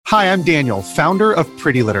Hi, I'm Daniel, founder of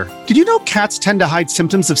Pretty Litter. Did you know cats tend to hide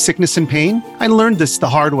symptoms of sickness and pain? I learned this the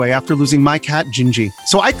hard way after losing my cat, Gingy.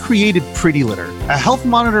 So I created Pretty Litter, a health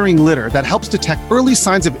monitoring litter that helps detect early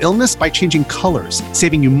signs of illness by changing colors,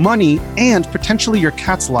 saving you money and potentially your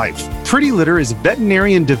cat's life. Pretty Litter is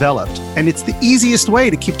veterinarian developed, and it's the easiest way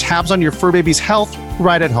to keep tabs on your fur baby's health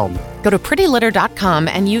right at home. Go to prettylitter.com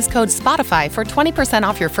and use code SPOTIFY for 20%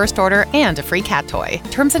 off your first order and a free cat toy.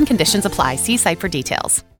 Terms and conditions apply. See site for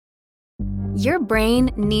details. Your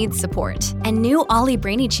brain needs support, and new Ollie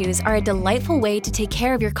Brainy Chews are a delightful way to take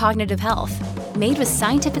care of your cognitive health. Made with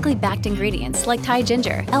scientifically backed ingredients like Thai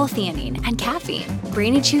ginger, L-theanine, and caffeine,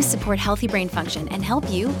 Brainy Chews support healthy brain function and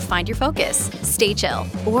help you find your focus, stay chill,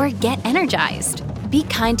 or get energized. Be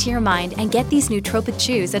kind to your mind and get these nootropic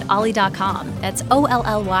chews at ollie.com. That's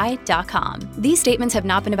OLLY.com. These statements have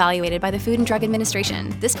not been evaluated by the Food and Drug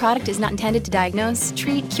Administration. This product is not intended to diagnose,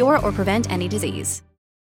 treat, cure, or prevent any disease.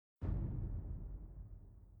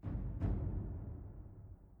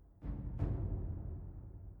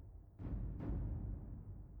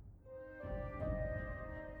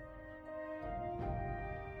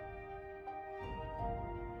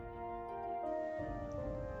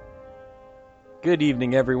 Good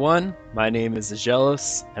evening, everyone. My name is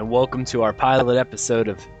Agelos, and welcome to our pilot episode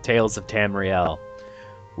of Tales of Tamriel.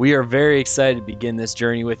 We are very excited to begin this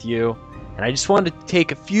journey with you, and I just wanted to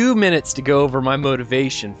take a few minutes to go over my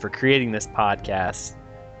motivation for creating this podcast,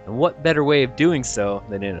 and what better way of doing so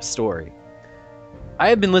than in a story. I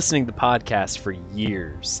have been listening to podcasts for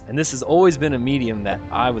years, and this has always been a medium that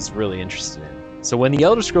I was really interested in. So when The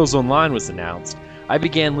Elder Scrolls Online was announced, I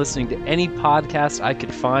began listening to any podcast I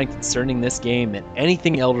could find concerning this game and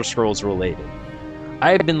anything Elder Scrolls related.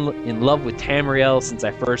 I have been in love with Tamriel since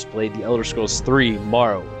I first played The Elder Scrolls 3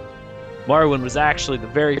 Morrowind. Morrowind was actually the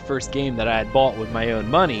very first game that I had bought with my own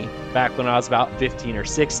money back when I was about 15 or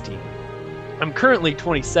 16. I'm currently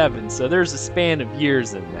 27, so there's a span of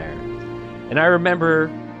years in there. And I remember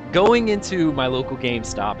going into my local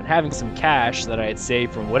GameStop and having some cash that I had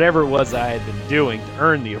saved from whatever it was I had been doing to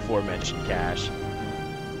earn the aforementioned cash.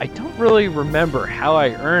 I don't really remember how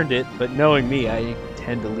I earned it, but knowing me, I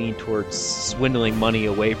tend to lean towards swindling money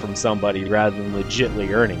away from somebody rather than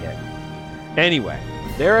legitimately earning it. Anyway,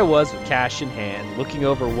 there I was with cash in hand, looking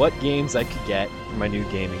over what games I could get for my new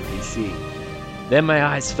gaming PC. Then my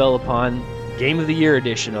eyes fell upon Game of the Year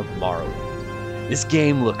edition of Morrowind. This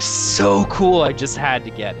game looks so cool, I just had to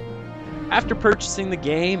get it. After purchasing the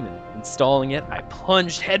game and installing it, I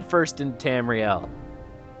plunged headfirst into Tamriel,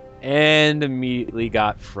 and immediately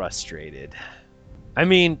got frustrated. I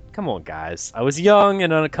mean, come on guys, I was young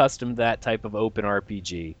and unaccustomed to that type of open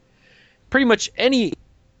RPG. Pretty much any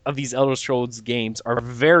of these Elder Scrolls games are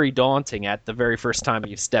very daunting at the very first time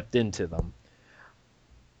you've stepped into them.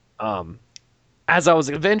 As I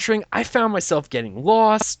was adventuring, I found myself getting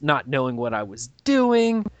lost, not knowing what I was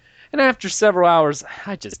doing, and after several hours,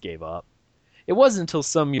 I just gave up. It wasn't until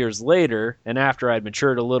some years later, and after I'd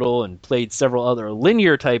matured a little and played several other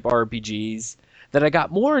linear-type RPGs, that I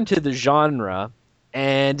got more into the genre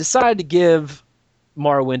and decided to give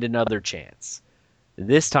Morrowind another chance.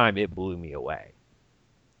 This time it blew me away.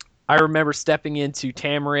 I remember stepping into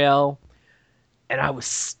Tamriel, and I was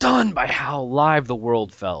stunned by how alive the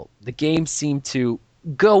world felt. The game seemed to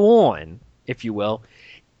go on, if you will,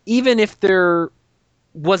 even if there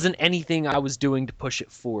wasn't anything I was doing to push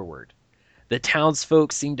it forward. The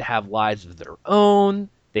townsfolk seemed to have lives of their own.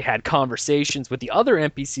 They had conversations with the other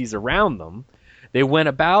NPCs around them. They went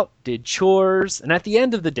about, did chores, and at the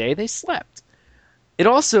end of the day, they slept. It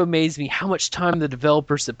also amazed me how much time the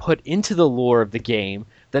developers had put into the lore of the game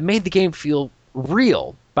that made the game feel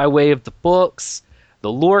real by way of the books,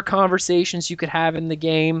 the lore conversations you could have in the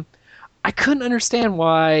game. I couldn't understand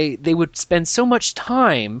why they would spend so much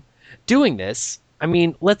time doing this. I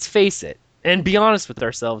mean, let's face it. And be honest with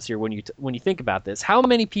ourselves here when you think about this. How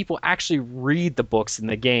many people actually read the books in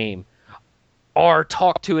the game or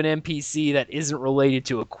talk to an NPC that isn't related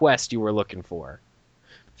to a quest you were looking for?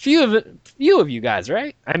 Few of you guys,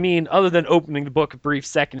 right? I mean, other than opening the book a brief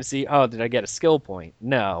second to see, oh, did I get a skill point?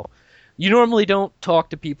 No. You normally don't talk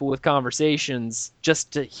to people with conversations just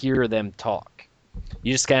to hear them talk.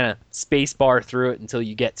 You just kind of space bar through it until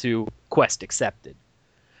you get to quest accepted.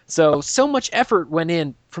 So much effort went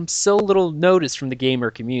in from so little notice from the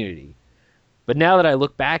gamer community. But now that I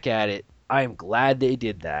look back at it, I am glad they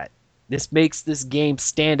did that. This makes this game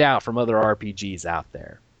stand out from other RPGs out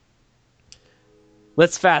there.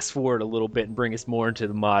 Let's fast forward a little bit and bring us more into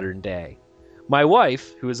the modern day. My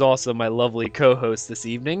wife, who is also my lovely co-host this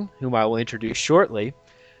evening, whom I will introduce shortly,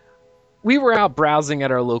 we were out browsing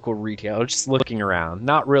at our local retailer, just looking around,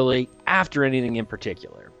 not really after anything in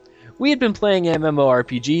particular. We had been playing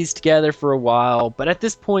MMORPGs together for a while, but at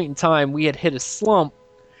this point in time, we had hit a slump,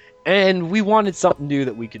 and we wanted something new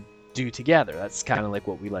that we could do together. That's kind of like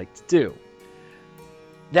what we like to do.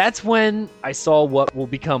 That's when I saw what will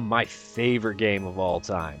become my favorite game of all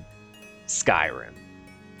time, Skyrim.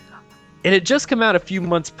 It had just come out a few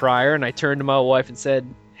months prior, and I turned to my wife and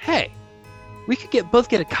said, "Hey, we could both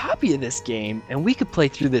get a copy of this game, and we could play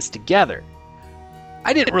through this together."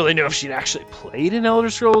 I didn't really know if she'd actually played an Elder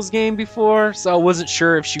Scrolls game before, so I wasn't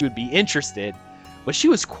sure if she would be interested, but she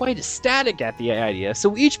was quite ecstatic at the idea, so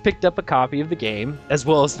we each picked up a copy of the game, as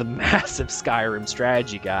well as the massive Skyrim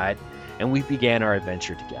strategy guide, and we began our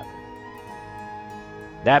adventure together.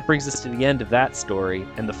 That brings us to the end of that story,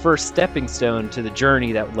 and the first stepping stone to the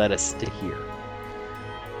journey that led us to here.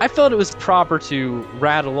 I felt it was proper to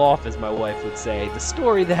rattle off, as my wife would say, the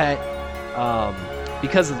story that,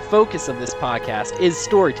 because of the focus of this podcast is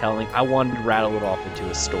storytelling, I wanted to rattle it off into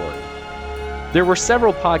a story. There were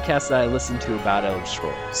several podcasts that I listened to about Elder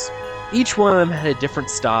Scrolls. Each one of them had a different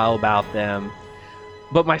style about them,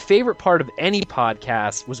 but my favorite part of any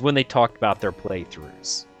podcast was when they talked about their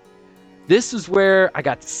playthroughs. This is where I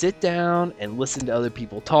got to sit down and listen to other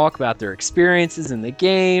people talk about their experiences in the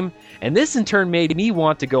game, and this in turn made me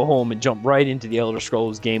want to go home and jump right into the Elder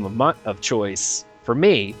Scrolls game of choice for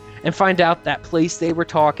me, and find out that place they were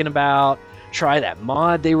talking about, try that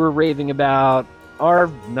mod they were raving about,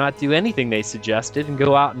 or not do anything they suggested and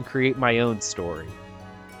go out and create my own story.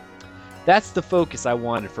 That's the focus I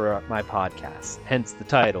wanted for my podcast, hence the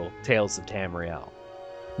title, Tales of Tamriel.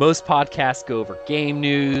 Most podcasts go over game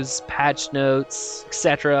news, patch notes,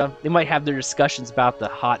 etc. They might have their discussions about the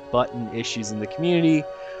hot button issues in the community,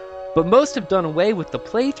 but most have done away with the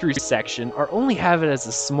playthrough section or only have it as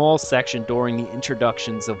a small section during the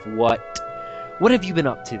introductions of what have you been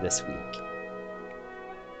up to this week?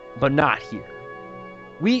 But not here.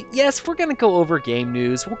 We're going to go over game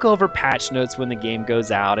news, we'll go over patch notes when the game goes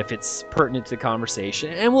out if it's pertinent to the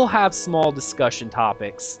conversation, and we'll have small discussion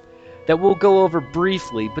topics that we'll go over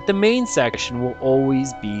briefly, but the main section will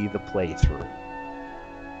always be the playthrough.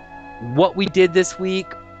 What we did this week,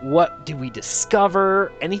 what did we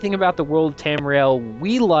discover, anything about the world of Tamriel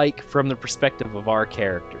we like from the perspective of our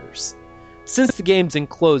characters. Since the game's in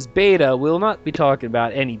closed beta, we'll not be talking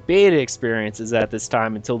about any beta experiences at this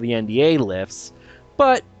time until the NDA lifts,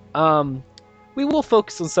 but we will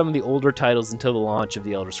focus on some of the older titles until the launch of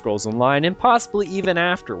the Elder Scrolls Online, and possibly even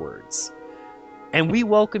afterwards. And we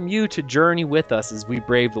welcome you to journey with us as we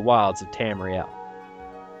brave the wilds of Tamriel.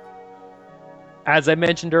 As I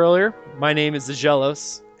mentioned earlier, my name is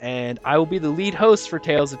Agelos, and I will be the lead host for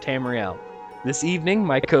Tales of Tamriel. This evening,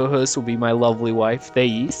 my co-host will be my lovely wife,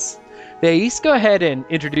 Thais. Thais, go ahead and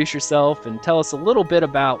introduce yourself and tell us a little bit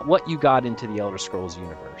about what you got into the Elder Scrolls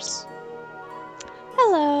universe.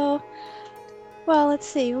 Hello. Well, let's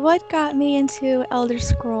see. What got me into Elder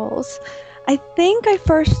Scrolls? I think I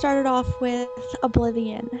first started off with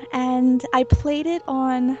Oblivion, and I played it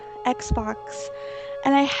on Xbox,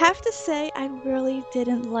 and I have to say I really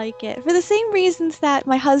didn't like it. For the same reasons that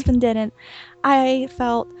my husband didn't. I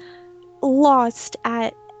felt lost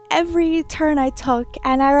at every turn I took,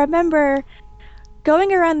 and I remember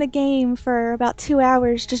going around the game for about 2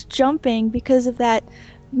 hours just jumping because of that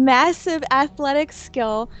massive athletic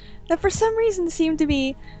skill that for some reason seemed to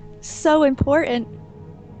be so important.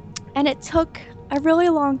 And it took a really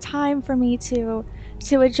long time for me to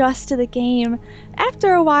adjust to the game.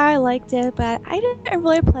 After a while I liked it, but I didn't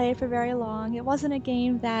really play it for very long. It wasn't a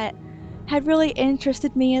game that had really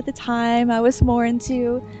interested me at the time. I was more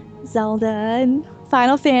into Zelda and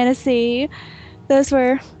Final Fantasy. Those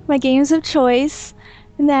were my games of choice.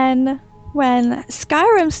 And then when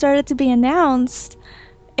Skyrim started to be announced,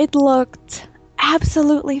 it looked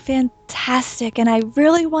absolutely fantastic, and I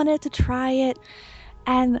really wanted to try it.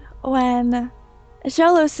 And when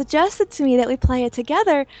Jello suggested to me that we play it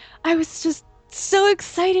together, I was just so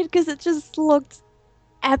excited because it just looked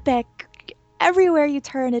epic. Everywhere you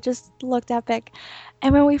turn, it just looked epic.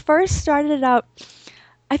 And when we first started it up,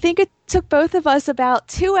 I think it took both of us about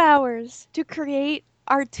 2 hours to create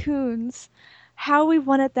our tunes, how we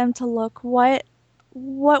wanted them to look, what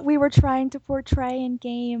we were trying to portray in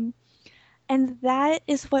game. And that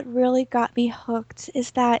is what really got me hooked,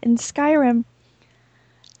 is that in Skyrim,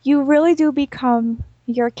 you really do become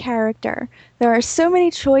your character. There are so many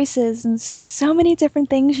choices and so many different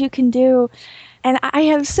things you can do. And I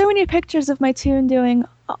have so many pictures of my tune doing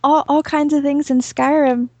all kinds of things in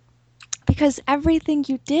Skyrim, because everything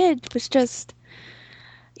you did was just,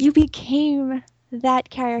 you became that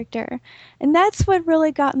character. And that's what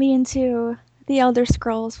really got me into the Elder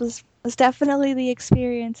Scrolls, was definitely the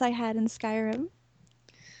experience I had in Skyrim.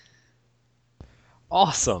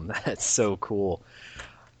 Awesome. That's so cool.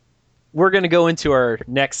 We're going to go into our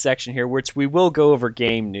next section here, which we will go over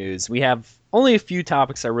game news. We have only a few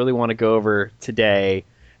topics I really want to go over today.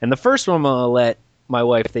 And the first one I'm going to let my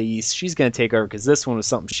wife, Thais, she's going to take over because this one was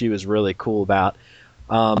something she was really cool about.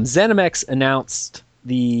 ZeniMax announced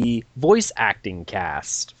the voice acting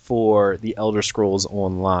cast for The Elder Scrolls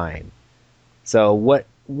Online. So what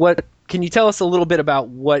can you tell us a little bit about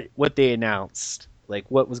what they announced? Like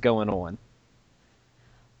what was going on?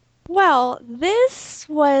 Well, this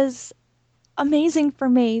was amazing for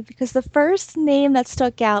me because the first name that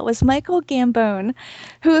stuck out was Michael Gambon,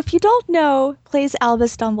 who, if you don't know, plays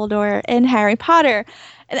Albus Dumbledore in Harry Potter.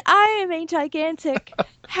 And I am a gigantic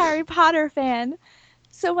Harry Potter fan.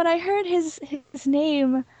 So when I heard his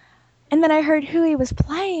name and then I heard who he was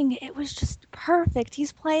playing, it was just perfect.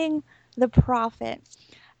 He's playing the Prophet.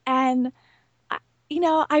 And,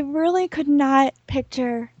 I really could not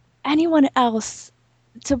picture anyone else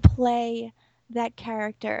to play that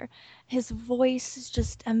character. His voice is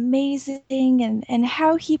just amazing, and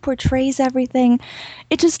how he portrays everything.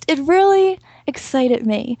 It really excited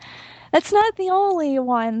me. That's not the only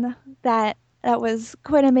one that was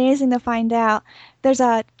quite amazing to find out. There's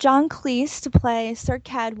a John Cleese to play Sir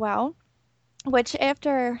Cadwell, which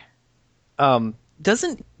after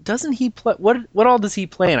doesn't he play what all does he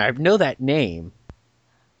play? And I know that name.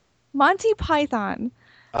 Monty Python.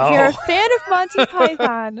 Oh. If you're a fan of Monty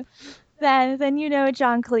Python, then you know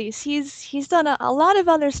John Cleese. He's done a lot of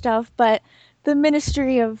other stuff, but the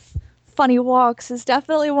Ministry of Funny Walks is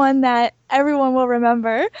definitely one that everyone will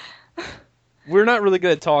remember. We're not really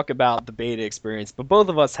going to talk about the beta experience, but both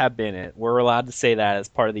of us have been in it. We're allowed to say that as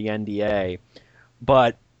part of the NDA.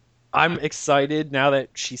 But I'm excited now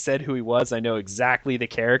that she said who he was. I know exactly the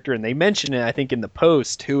character, and they mention it, I think, in the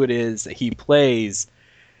post, who it is that he plays,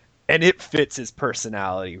 and it fits his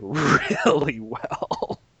personality really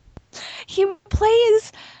well. He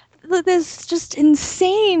plays this just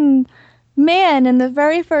insane man in the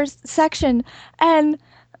very first section, and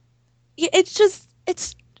it's just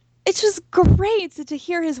great to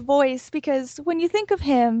hear his voice, because when you think of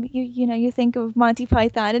him, you think of Monty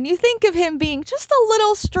Python, and you think of him being just a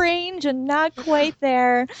little strange and not quite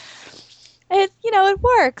there. It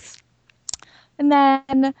works. And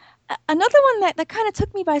then another one that kind of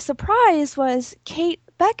took me by surprise was Kate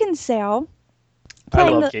Beckinsale. I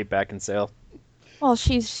love Kate Beckinsale. Well,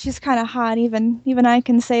 she's kind of hot. Even I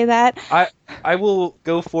can say that. I will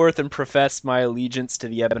go forth and profess my allegiance to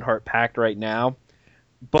the Ebonheart Pact right now.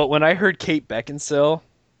 But when I heard Kate Beckinsale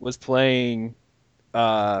was playing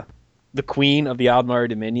the Queen of the Aldmire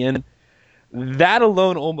Dominion, that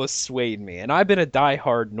alone almost swayed me. And I've been a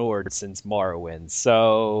diehard Nord since Morrowind,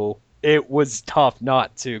 so it was tough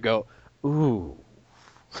not to go, ooh.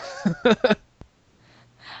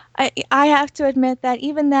 I have to admit that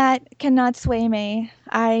even that cannot sway me.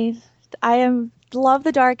 I love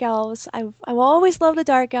the Dark Elves. I will always love the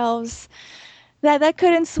Dark Elves. That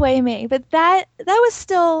couldn't sway me, but that was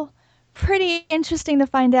still pretty interesting to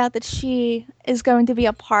find out that she is going to be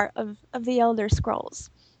a part of the Elder Scrolls.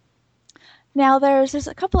 Now there's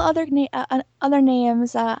a couple other other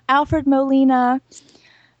names. Alfred Molina,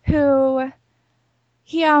 who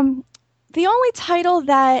the only title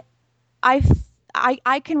that I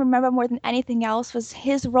can remember more than anything else was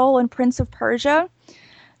his role in Prince of Persia,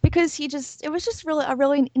 because it was just really a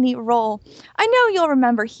really neat role. I know you'll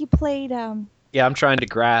remember he played. Yeah, I'm trying to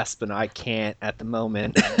grasp, and I can't at the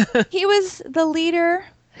moment. He was the leader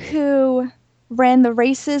who ran the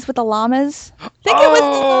races with the llamas. I think it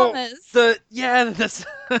was the llamas.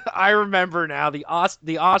 I remember now, the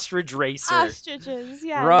ostrich racer. Ostriches,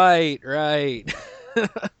 yeah. Right.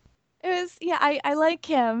 It was, I like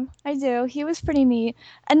him. I do. He was pretty neat.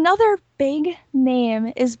 Another big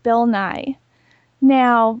name is Bill Nye.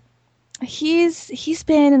 Now, he's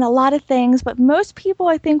been in a lot of things, but most people,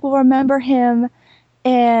 I think, will remember him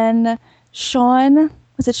in Shaun.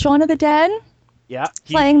 Was it Shaun of the Dead? Yeah.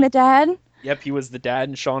 Playing the dad. Yep, he was the dad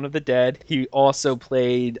in Shaun of the Dead. He also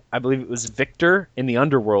played, I believe it was Victor in the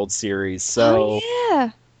Underworld series. So,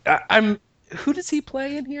 yeah. Who does he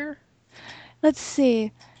play in here? Let's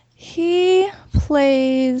see. He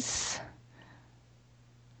plays.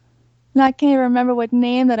 I can't even remember what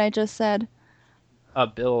name that I just said.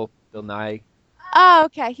 Bill Nye. Oh,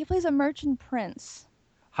 okay. He plays a merchant prince.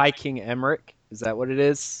 High King Emmerich. Is that what it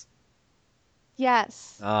is?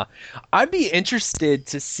 Yes. I'd be interested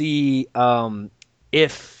to see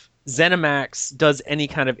if ZeniMax does any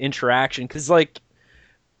kind of interaction, because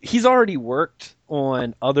he's already worked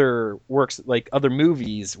on other works, like other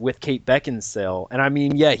movies with Kate Beckinsale, and I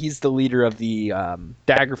mean, yeah, he's the leader of the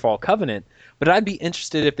Daggerfall Covenant. But I'd be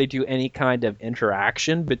interested if they do any kind of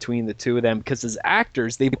interaction between the two of them, because as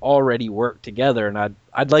actors, they've already worked together, and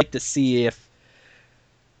I'd like to see if,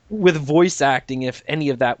 with voice acting, if any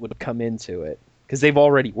of that would come into it, because they've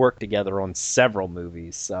already worked together on several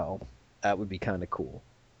movies, so that would be kind of cool.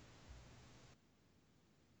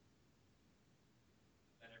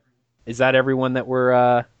 Is that everyone that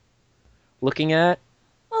we're looking at?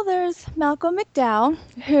 Well, there's Malcolm McDowell,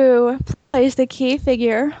 who plays the key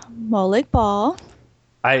figure, Molik Ball.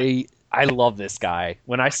 I love this guy.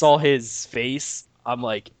 When I saw his face, I'm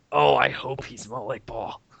like, oh, I hope he's Molik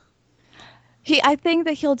Ball. I think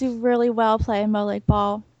that he'll do really well playing Molik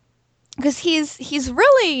Ball, because he's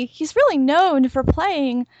really known for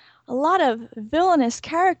playing a lot of villainous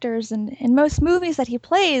characters in most movies that he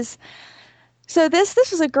plays. So this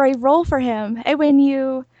was a great role for him. And when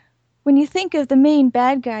you think of the main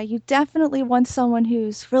bad guy, you definitely want someone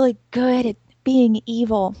who's really good at being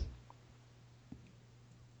evil.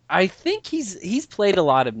 I think he's played a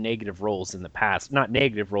lot of negative roles in the past. Not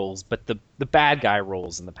negative roles, but the bad guy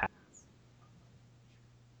roles in the past.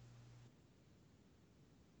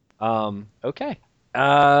 Okay.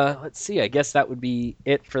 Let's see. I guess that would be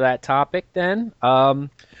it for that topic then.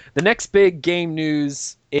 The next big game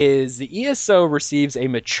news is the ESO receives a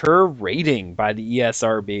mature rating by the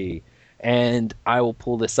ESRB. And I will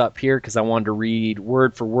pull this up here because I wanted to read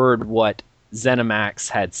word for word what ZeniMax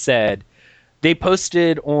had said. They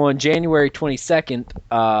posted on January 22nd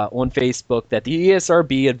on Facebook that the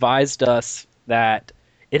ESRB advised us that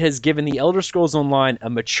it has given the Elder Scrolls Online a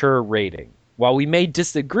mature rating. While we may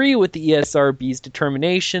disagree with the ESRB's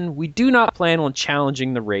determination, we do not plan on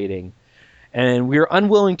challenging the rating, and we are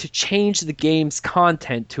unwilling to change the game's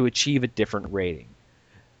content to achieve a different rating.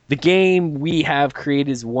 The game we have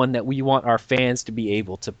created is one that we want our fans to be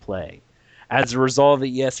able to play. As a result of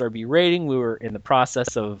the ESRB rating, we were in the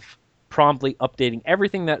process of promptly updating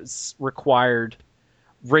everything that's required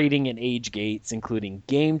rating and age gates, including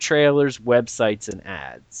game trailers, websites, and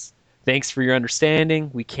ads. Thanks for your understanding.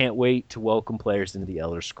 We can't wait to welcome players into the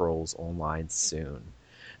Elder Scrolls Online soon.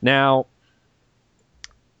 Now,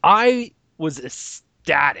 I was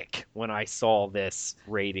ecstatic when I saw this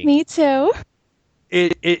rating. Me too.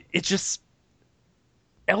 It just,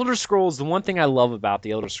 Elder Scrolls, the one thing I love about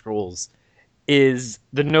the Elder Scrolls is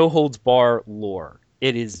the no holds bar lore.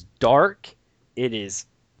 It is dark, it is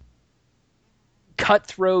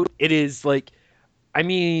cutthroat, it is like, I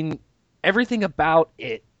mean, everything about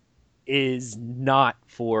it is not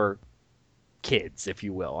for kids, if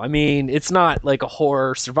you will. I mean, it's not like a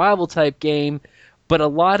horror survival type game, but a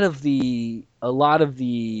lot of the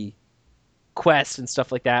quests and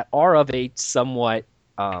stuff like that are of a somewhat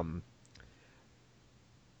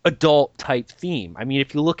adult type theme. I mean,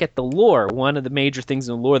 if you look at the lore, one of the major things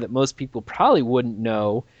in the lore that most people probably wouldn't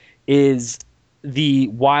know is the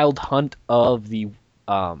wild hunt of the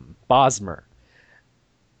Bosmer.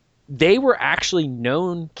 They were actually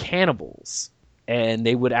known cannibals, and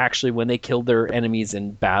they would actually, when they killed their enemies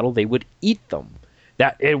in battle, they would eat them.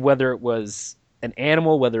 Whether it was an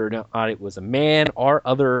animal, whether or not it was a man, or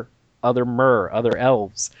other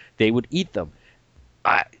elves, they would eat them.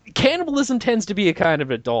 Cannibalism tends to be a kind of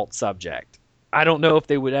adult subject. I don't know if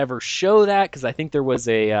they would ever show that, because I think there was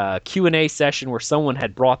a Q&A session where someone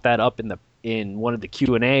had brought that up in one of the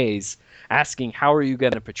Q&As, asking how are you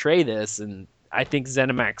going to portray this, and I think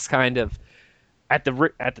ZeniMax kind of, at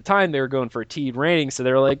the time, they were going for a teen rating, so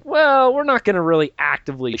they were like, well, we're not going to really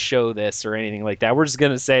actively show this or anything like that. We're just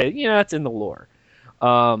going to say, it's in the lore.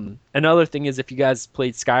 Another thing is, if you guys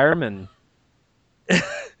played Skyrim, and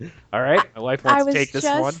all right, my wife wants to take this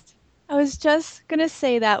one. I was just going to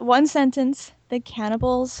say that one sentence, the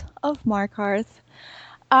cannibals of Markarth.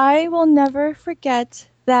 I will never forget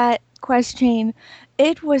that quest chain.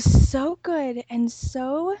 It was so good and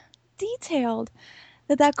so detailed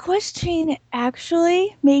that quest chain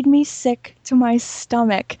actually made me sick to my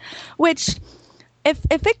stomach, which if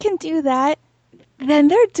it can do that, then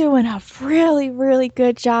they're doing a really, really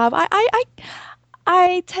good job.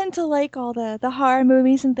 I tend to like all the horror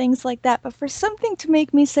movies and things like that, but for something to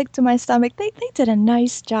make me sick to my stomach, they did a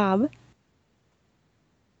nice job.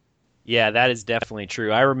 Yeah, that is definitely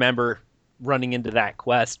true. I remember running into that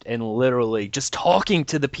quest and literally just talking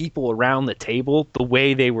to the people around the table, the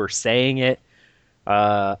way they were saying it.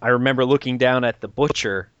 I remember looking down at the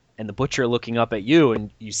butcher, and the butcher looking up at you, and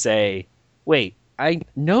you say, wait, I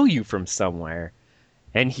know you from somewhere.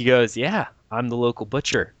 And he goes, yeah, I'm the local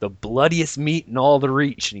butcher, the bloodiest meat in all the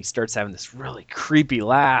Reach. And he starts having this really creepy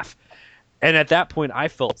laugh. And at that point, I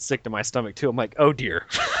felt sick to my stomach too. I'm like, oh dear.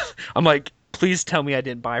 I'm like, please tell me I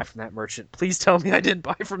didn't buy from that merchant. Please tell me I didn't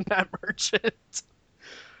buy from that merchant.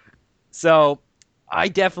 So I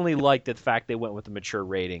definitely liked the fact they went with the mature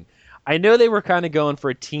rating. I know they were kind of going for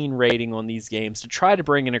a teen rating on these games to try to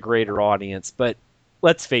bring in a greater audience, but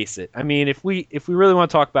let's face it. I mean, if we really want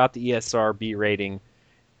to talk about the ESRB rating,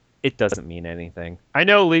 it doesn't mean anything. I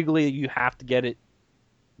know legally you have to get it.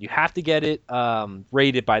 You have to get it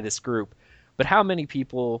rated by this group. But how many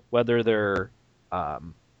people, whether they're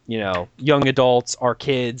young adults, our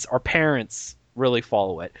kids, our parents, really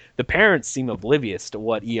follow it? The parents seem oblivious to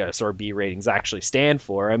what ESRB ratings actually stand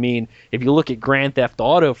for. I mean, if you look at Grand Theft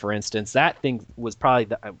Auto, for instance, that thing was probably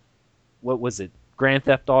what was it? Grand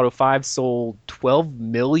Theft Auto 5 sold $12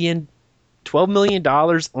 million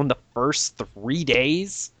on the first 3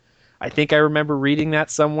 days. I think I remember reading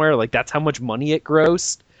that somewhere. Like, that's how much money it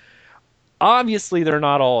grossed. Obviously, they're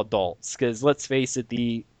not all adults, because let's face it,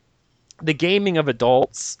 the gaming of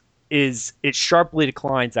adults it sharply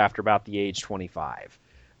declines after about the age 25.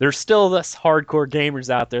 There's still this hardcore gamers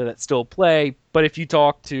out there that still play, but if you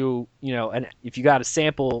talk to, and if you got a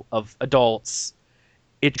sample of adults,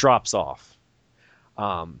 it drops off.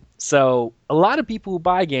 So a lot of people who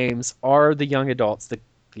buy games are the young adults.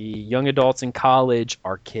 The young adults in college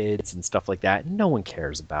are kids and stuff like that. No one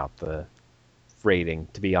cares about the rating,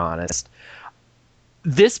 to be honest.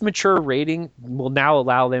 This mature rating will now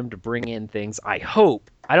allow them to bring in things, I hope.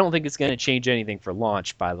 I don't think it's going to change anything for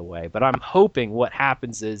launch, by the way, but I'm hoping what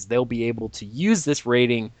happens is they'll be able to use this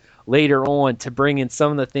rating later on to bring in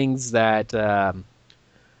some of the things that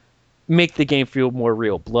make the game feel more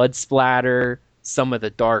real. Blood splatter, some of the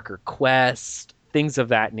darker quests, things of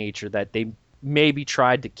that nature that they maybe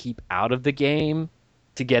tried to keep out of the game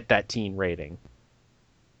to get that teen rating.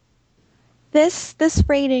 This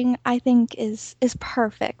rating, I think, is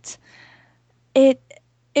perfect. It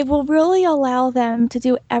will really allow them to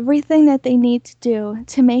do everything that they need to do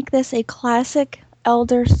to make this a classic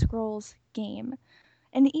Elder Scrolls game.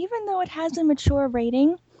 And even though it has a mature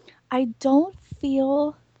rating, I don't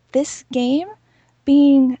feel this game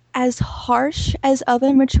being as harsh as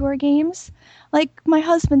other mature games. Like my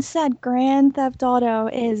husband said, Grand Theft Auto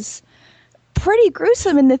is pretty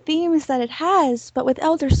gruesome in the themes that it has, but with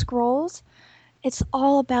Elder Scrolls, it's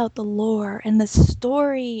all about the lore and the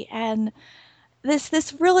story, and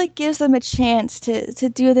this really gives them a chance to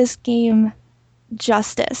do this game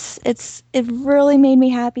justice. It really made me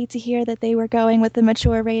happy to hear that they were going with the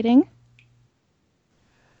mature rating.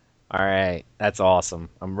 All right, that's awesome.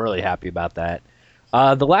 I'm really happy about that.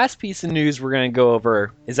 The last piece of news we're going to go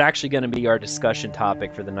over is actually going to be our discussion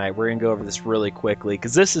topic for the night. We're going to go over this really quickly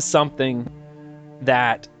because this is something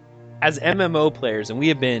that, as MMO players, and we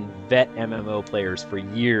have been vet MMO players for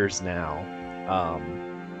years now,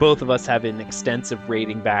 both of us have an extensive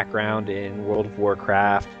rating background in World of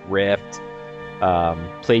Warcraft, Rift,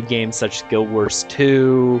 played games such as Guild Wars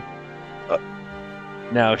 2.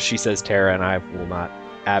 No, she says Terra, and I will not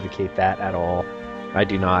advocate that at all. I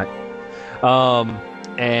do not.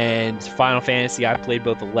 And Final Fantasy, I played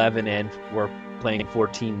both 11 and we're playing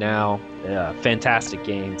 14 now. Fantastic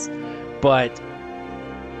games. But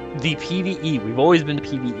the PvE, we've always been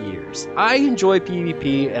PvEers. I enjoy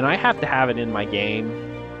PvP, and I have to have it in my game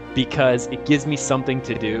because it gives me something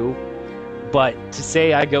to do. But to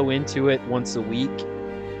say I go into it once a week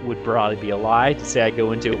would probably be a lie. To say I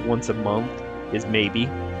go into it once a month is maybe.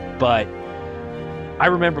 But I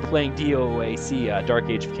remember playing DOAC, Dark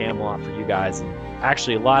Age of Camelot, for you guys, and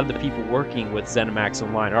actually a lot of the people working with ZeniMax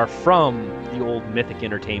Online are from the old Mythic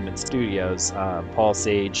Entertainment Studios, Paul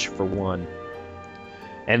Sage for one.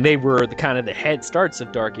 And they were the kind of the head starts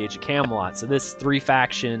of Dark Age of Camelot. So this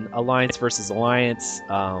 3-faction Alliance versus Alliance,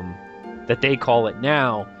 that they call it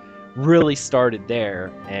now, really started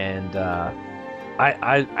there. And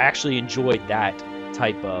I actually enjoyed that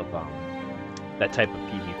type of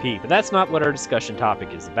PvP. But that's not what our discussion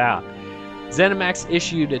topic is about. ZeniMax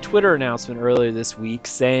issued a Twitter announcement earlier this week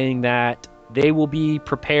saying that they will be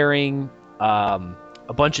preparing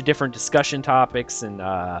a bunch of different discussion topics and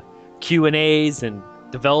Q&As and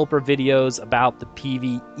developer videos about the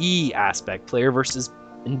PvE aspect, player versus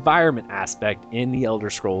environment aspect in the Elder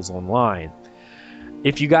Scrolls Online.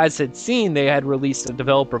 If you guys had seen, they had released a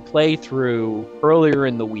developer playthrough earlier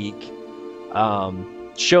in the week,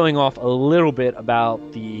 showing off a little bit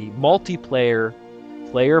about the multiplayer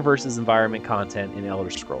player versus environment content in Elder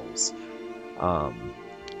Scrolls. What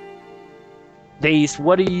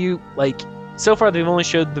do you like? So far, they've only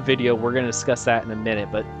showed the video. We're going to discuss that in a minute.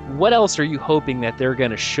 But what else are you hoping that they're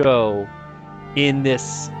going to show in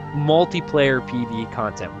this multiplayer PvE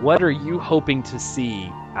content? What are you hoping to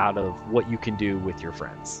see out of what you can do with your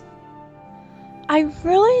friends? I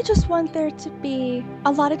really just want there to be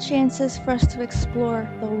a lot of chances for us to explore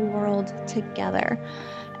the world together.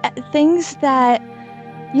 Things that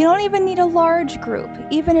you don't even need a large group,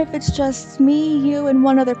 even if it's just me, you, and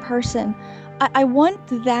one other person. I want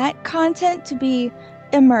that content to be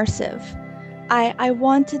immersive. I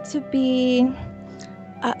want it to be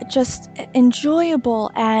just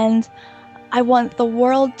enjoyable, and I want the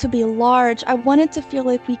world to be large. I want it to feel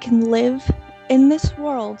like we can live in this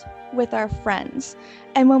world with our friends.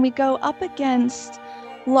 And when we go up against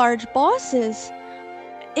large bosses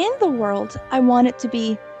in the world, I want it to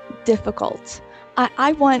be difficult.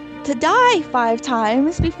 I want to die 5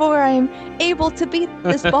 times before I'm able to beat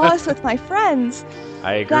this boss with my friends.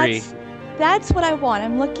 I agree. That's what I want.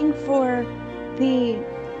 I'm looking for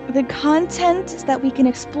the content that we can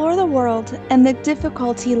explore the world, and the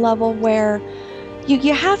difficulty level where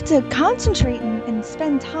you have to concentrate and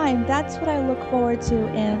spend time. That's what I look forward to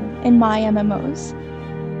in my MMOs.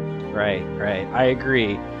 Right. I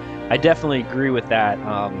agree. I definitely agree with that.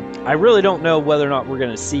 I really don't know whether or not we're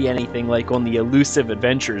going to see anything like on the elusive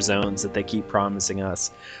adventure zones that they keep promising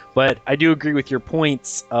us. But I do agree with your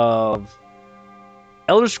points of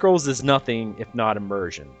Elder Scrolls is nothing if not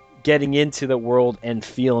immersion. Getting into the world and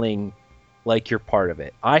feeling like you're part of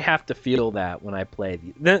it. I have to feel that when I play.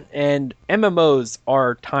 And MMOs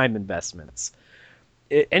are time investments.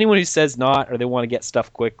 Anyone who says not, or they want to get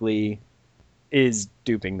stuff quickly, is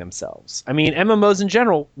duping themselves. I mean, MMOs in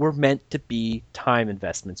general were meant to be time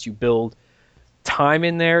investments. You build time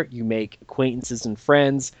in there, you make acquaintances and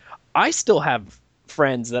friends. I still have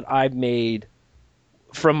friends that I've made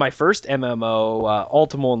from my first MMO,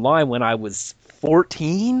 Ultima Online, when I was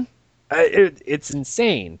 14. It's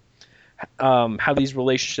insane how these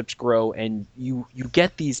relationships grow, and you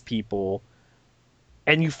get these people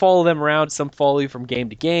and you follow them around. Some follow you from game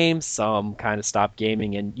to game, some kind of stop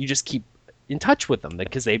gaming, and you just keep in touch with them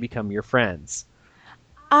because they become your friends.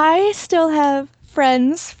 I still have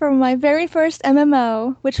friends from my very first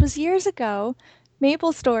MMO, which was years ago,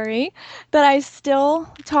 MapleStory, that I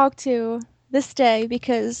still talk to this day,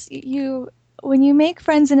 because when you make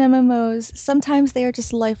friends in MMOs, sometimes they are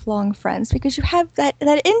just lifelong friends because you have that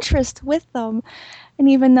interest with them. And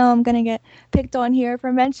even though I'm going to get picked on here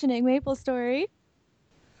for mentioning MapleStory.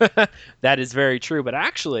 That is very true. But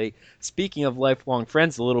actually, speaking of lifelong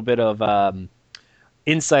friends, a little bit of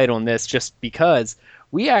insight on this, just because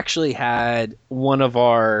we actually had one of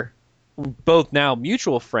our both now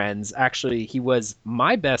mutual friends. Actually, he was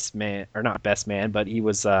my best man, or not best man, but he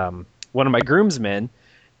was one of my groomsmen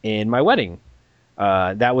in my wedding.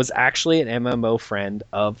 That was actually an MMO friend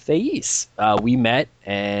of Thais. We met,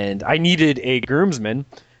 and I needed a groomsman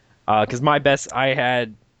because I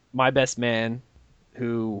had my best man,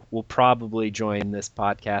 who will probably join this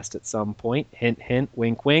podcast at some point. Hint, hint,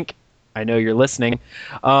 wink, wink. I know you're listening.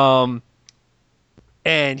 And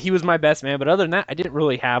he was my best man, but other than that, I didn't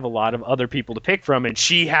really have a lot of other people to pick from, and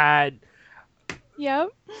she had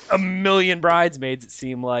a million bridesmaids, it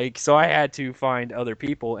seemed like, so I had to find other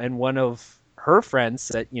people, and one of her friends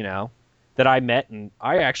that I met and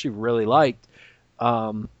I actually really liked.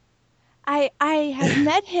 I have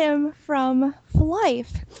met him from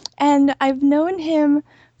Life, and I've known him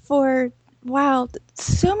for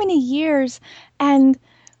so many years, and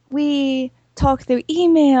we talked through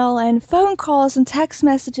email and phone calls and text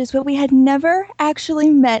messages, but we had never actually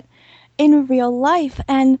met in real life.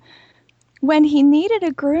 And when he needed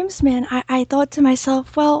a groomsman, I thought to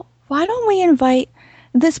myself, well, why don't we invite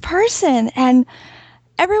this person? And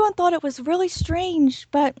everyone thought it was really strange,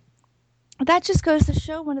 but that just goes to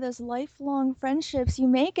show one of those lifelong friendships you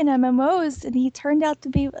make in MMOs, and he turned out to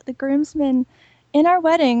be the groomsman in our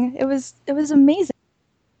wedding. It was amazing.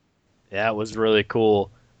 Yeah, it was really cool.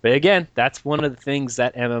 But again, that's one of the things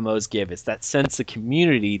that MMOs give. It's that sense of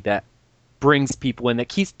community that brings people in, that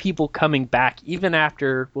keeps people coming back even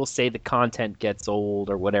after, we'll say, the content gets old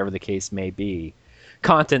or whatever the case may be.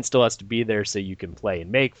 Content still has to be there so you can play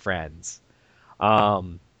and make friends.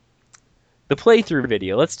 The playthrough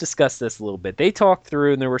video, let's discuss this a little bit. They talked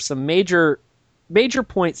through, and there were some major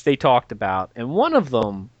points they talked about, and one of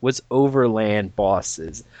them was overland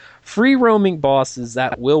bosses. Free roaming bosses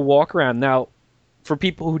that will walk around. Now, for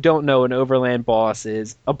people who don't know, an overland boss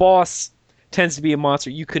tends to be a monster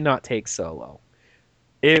you could not take solo.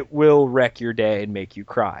 It will wreck your day and make you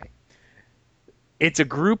cry. It's a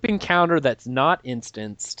group encounter that's not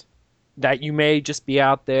instanced, that you may just be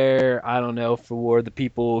out there, I don't know, for the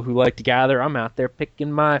people who like to gather. I'm out there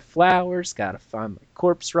picking my flowers, gotta find my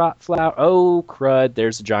corpse rot flower. Oh, crud,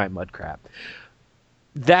 there's a giant mud crab.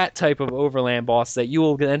 That type of overland boss that you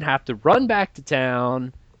will then have to run back to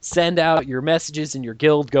town, send out your messages in your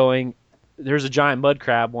guild going, there's a giant mud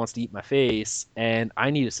crab wants to eat my face, and I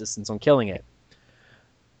need assistance on killing it.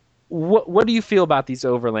 What do you feel about these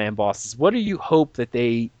overland bosses? What do you hope that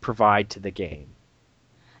they provide to the game?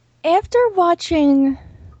 After watching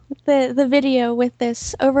the video with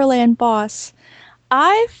this overland boss,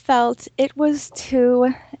 I felt it was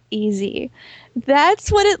too easy. That's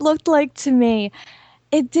what it looked like to me.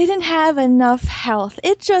 It didn't have enough health.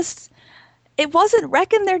 It wasn't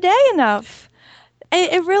wrecking their day enough.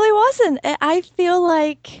 It really wasn't. I feel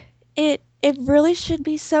like it really should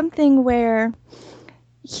be something where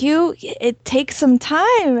it takes some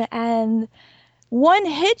time, and one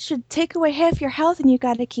hit should take away half your health, and you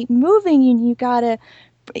got to keep moving, and you got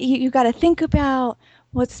to think about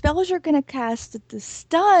what spells you're going to cast to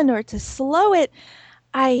stun or to slow it.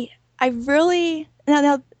 I really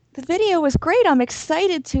now the video was great. I'm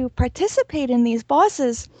excited to participate in these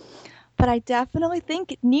bosses, but I definitely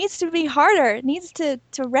think it needs to be harder. It needs to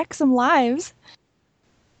wreck some lives.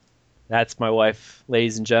 That's my wife,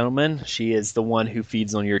 ladies and gentlemen. She is the one who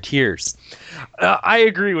feeds on your tears. I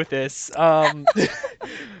agree with this.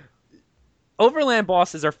 Overland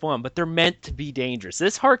bosses are fun, but they're meant to be dangerous.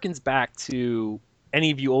 This harkens back to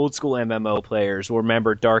any of you old school MMO players will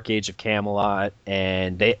remember Dark Age of Camelot,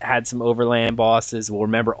 and they had some overland bosses. Will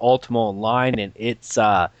remember Ultima Online, and it's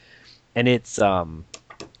oh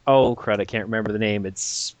crud, I can't remember the name. It's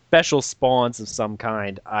special spawns of some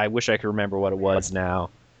kind. I wish I could remember what it was now.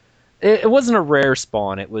 It wasn't a rare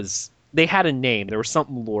spawn. They had a name. There was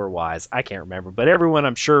something lore-wise. I can't remember. But everyone,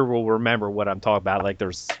 I'm sure, will remember what I'm talking about. Like,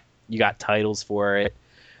 you got titles for it.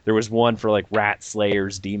 There was one for, like, Rat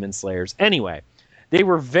Slayers, Demon Slayers. Anyway, they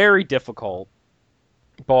were very difficult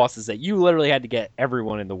bosses that you literally had to get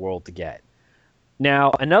everyone in the world to get.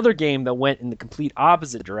 Now, another game that went in the complete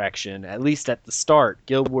opposite direction, at least at the start,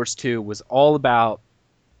 Guild Wars 2, was all about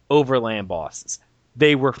overland bosses.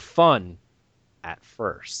 They were fun at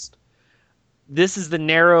first. This is the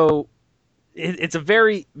narrow... It's a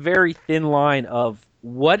very, very thin line of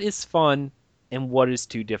what is fun and what is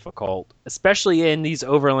too difficult, especially in these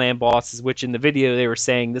overland bosses, which in the video they were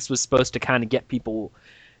saying this was supposed to kind of get people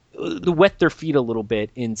to wet their feet a little bit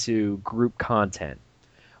into group content.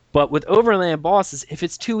 But with overland bosses, if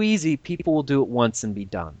it's too easy, people will do it once and be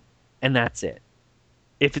done. And that's it.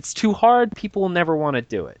 If it's too hard, people will never want to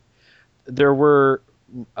do it. There were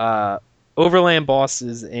overland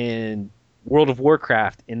bosses in World of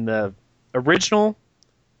Warcraft in the original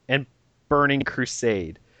and Burning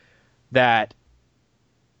Crusade that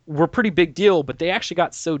were pretty big deal, but they actually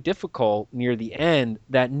got so difficult near the end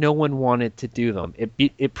that no one wanted to do them.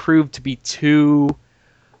 It proved to be too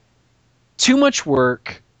much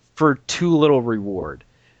work for too little reward.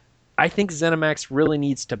 I think ZeniMax really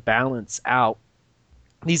needs to balance out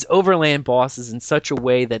these overland bosses in such a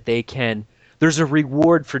way that there's a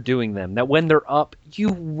reward for doing them, that when they're up, you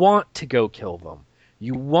want to go kill them.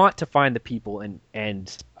 You want to find the people and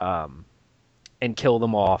kill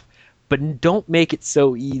them off. But don't make it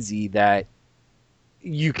so easy that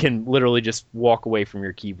you can literally just walk away from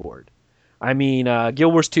your keyboard. I mean,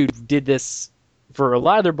 Guild Wars 2 did this for a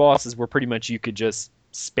lot of their bosses where pretty much you could just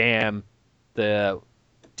spam the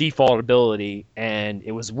default ability and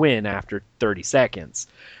it was win after 30 seconds.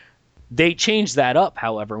 They changed that up,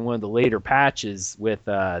 however, in one of the later patches with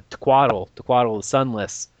Tequatl the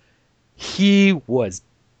Sunless. He was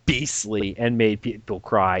beastly and made people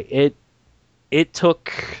cry. It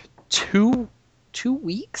took two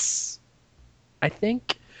weeks, I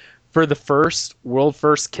think, for the world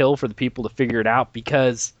first kill for the people to figure it out,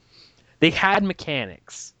 because they had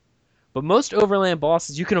mechanics. But most overland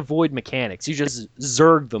bosses, you can avoid mechanics. You just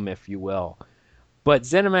zerg them, if you will. But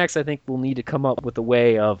ZeniMax, I think, will need to come up with a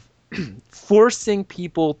way of forcing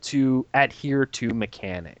people to adhere to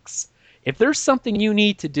mechanics. If there's something you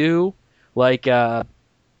need to do, like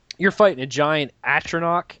you're fighting a giant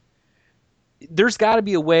Atronach, there's got to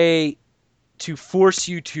be a way to force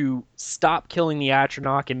you to stop killing the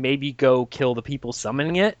Atronach and maybe go kill the people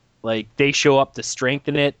summoning it. Like, they show up to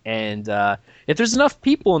strengthen it, and if there's enough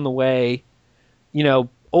people in the way,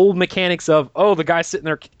 old mechanics of, the guy's sitting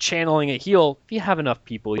there channeling a heal, if you have enough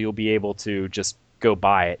people, you'll be able to just go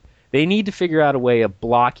buy it. They need to figure out a way of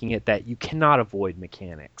blocking it that you cannot avoid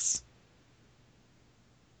mechanics.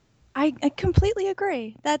 I completely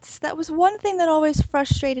agree. That was one thing that always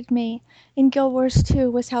frustrated me in Guild Wars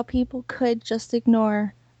 2 was how people could just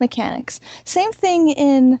ignore mechanics. Same thing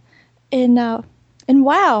in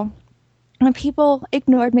WoW. When people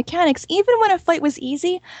ignored mechanics, even when a fight was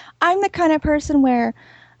easy, I'm the kind of person where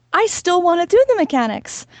I still want to do the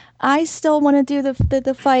mechanics. I still want to do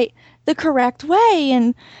the fight the correct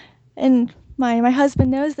way, and my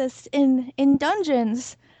husband knows this, in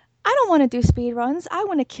dungeons, I don't want to do speed runs. I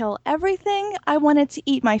want to kill everything. I want it to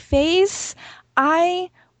eat my face.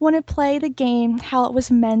 I want to play the game how it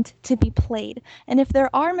was meant to be played. And if there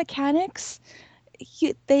are mechanics,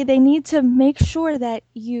 they need to make sure that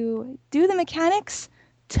you do the mechanics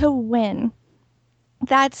to win.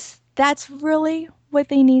 That's really what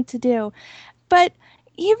they need to do. But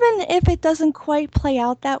even if it doesn't quite play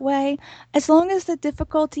out that way, as long as the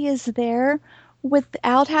difficulty is there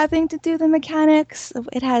without having to do the mechanics,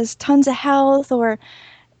 it has tons of health or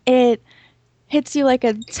it hits you like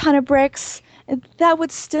a ton of bricks, that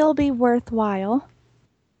would still be worthwhile.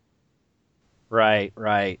 Right,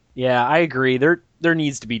 right. Yeah, I agree. There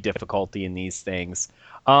needs to be difficulty in these things.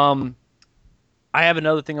 Um, I have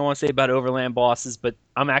another thing I want to say about Overland bosses, but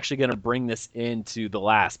I'm actually going to bring this into the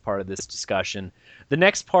last part of this discussion. The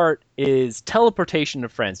next part is teleportation to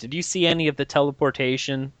friends. Did you see any of the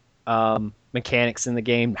teleportation mechanics in the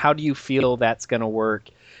game? How do you feel that's going to work?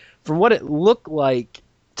 From what it looked like,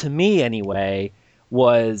 to me anyway,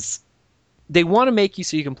 was they want to make you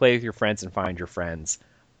so you can play with your friends and find your friends.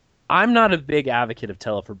 I'm not a big advocate of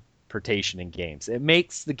teleportation in games. It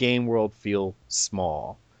makes the game world feel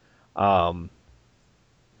small. Um,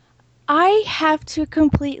 I have to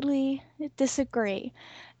completely disagree.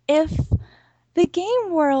 If the game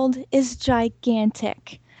world is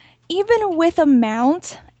gigantic, even with a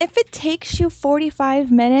mount, if it takes you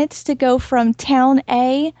 45 minutes to go from town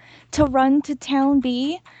A to run to town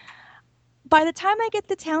B, by the time I get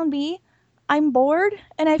to town B, I'm bored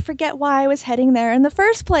and I forget why I was heading there in the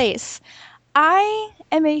first place. I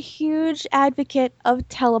am a huge advocate of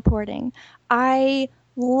teleporting. I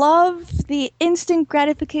love the instant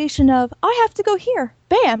gratification of, I have to go here.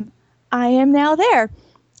 Bam! I am now there.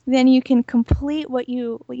 Then you can complete what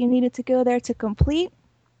you needed to go there to complete.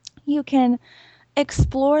 You can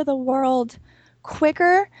explore the world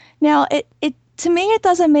quicker. Now, it to me it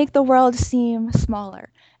doesn't make the world seem smaller.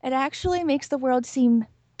 It actually makes the world seem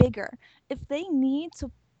bigger. If they need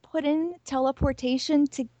to put in teleportation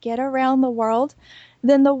to get around the world,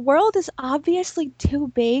 then the world is obviously too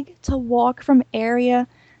big to walk from area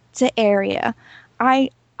to area. I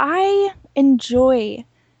I enjoy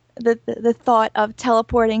the thought of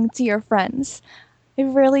teleporting to your friends. I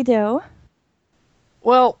really do.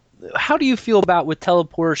 well, how do you feel about with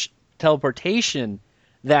teleportation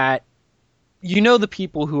that you know the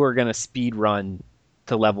people who are going to speed run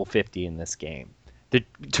to level 50 in this game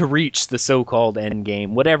to reach the so-called end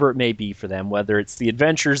game, whatever it may be for them, whether it's the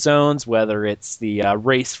adventure zones, whether it's the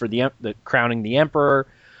race for the crowning the emperor,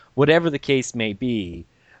 whatever the case may be.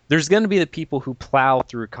 There's going to be the people who plow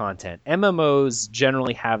through content. MMOs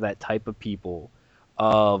generally have that type of people,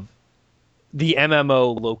 of the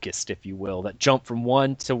MMO locust, if you will, that jump from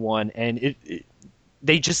one to one, and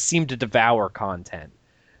they just seem to devour content.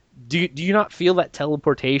 Do you not feel that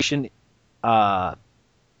teleportation uh,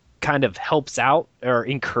 kind of helps out or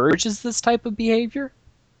encourages this type of behavior?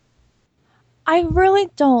 I really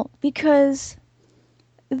don't, because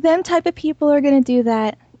them type of people are going to do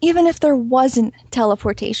that even if there wasn't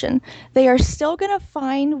teleportation. They are still going to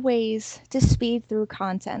find ways to speed through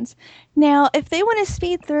content. Now, if they want to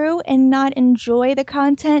speed through and not enjoy the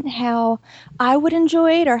content how I would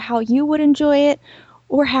enjoy it or how you would enjoy it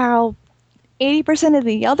or how 80% of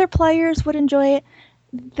the other players would enjoy it,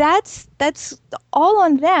 that's all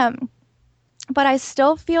on them. But I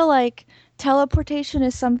still feel like teleportation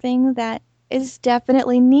is something that is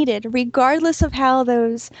definitely needed, regardless of how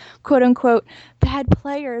those quote unquote bad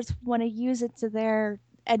players want to use it to their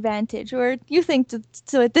advantage or you think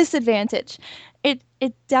to a disadvantage.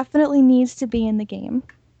 It definitely needs to be in the game.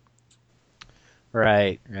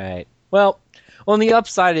 Right, right. Well, on the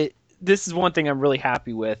upside, this is one thing I'm really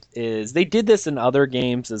happy with is they did this in other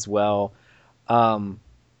games as well. Um,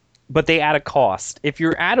 but they add a cost. If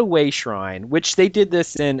you're at a way shrine, which they did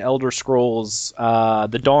this in Elder Scrolls,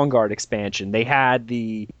 the Dawnguard expansion, they had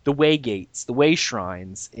the way gates, the way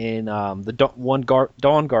shrines in the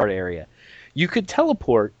Dawnguard area. You could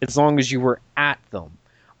teleport as long as you were at them.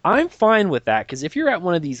 I'm fine with that because if you're at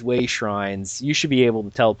one of these way shrines, you should be able to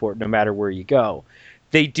teleport no matter where you go.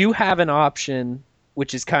 They do have an option,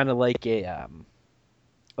 which is kind of like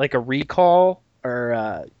a recall or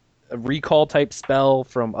a recall type spell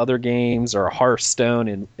from other games, or a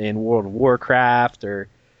Hearthstone in World of Warcraft, or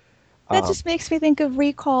That just makes me think of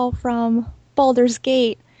Recall from Baldur's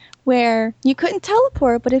Gate, where you couldn't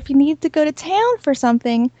teleport, but if you needed to go to town for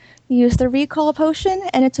something, you used the Recall potion,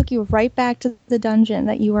 and it took you right back to the dungeon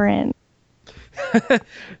that you were in.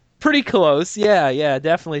 pretty close. Yeah, yeah,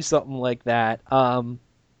 definitely something like that.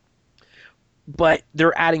 But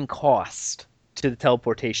they're adding cost to the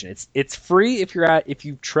teleportation. It's free if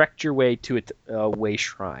you've trekked your way to a way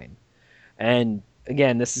shrine. And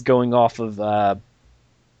again, this is going off of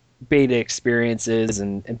beta experiences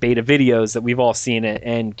and beta videos that we've all seen it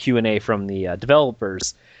and Q&A from the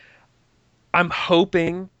developers. I'm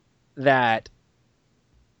hoping that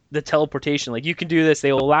the teleportation, like you can do this,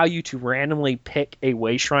 they will allow you to randomly pick a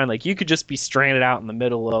way shrine. Like you could just be stranded out in the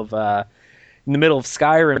middle of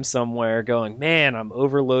Skyrim somewhere going, man, I'm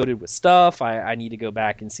overloaded with stuff. I need to go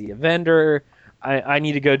back and see a vendor. I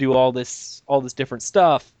need to go do all this different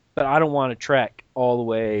stuff, but I don't want to trek all the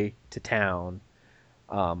way to town,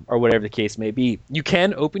 or whatever the case may be. You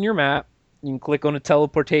can open your map. You can click on a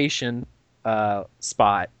teleportation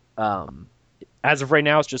spot. As of right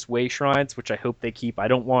now, it's just way shrines, which I hope they keep. I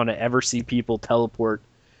don't want to ever see people teleport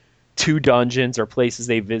to dungeons or places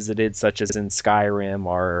they visited, such as in Skyrim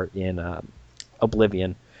or in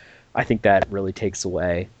Oblivion. I think that really takes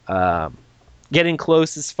away. Getting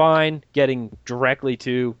close is fine. Getting directly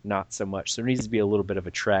to, not so much. So there needs to be a little bit of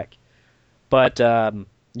a trek. But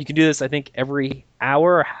you can do this, I think, every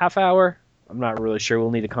hour or half hour. I'm not really sure. We'll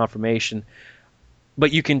need a confirmation.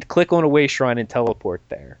 But you can click on a way shrine and teleport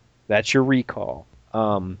there. That's your recall.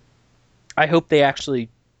 I hope they actually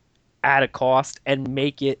add a cost and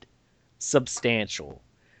make it substantial.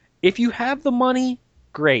 If you have the money,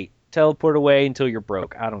 great. Teleport away until you're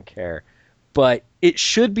broke. I don't care. But it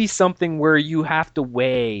should be something where you have to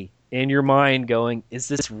weigh in your mind going, is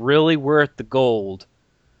this really worth the gold?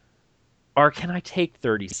 Or can I take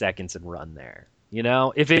 30 seconds and run there? You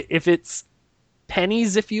know, if it's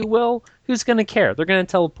pennies, if you will, who's going to care? They're going to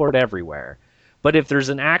teleport everywhere. But if there's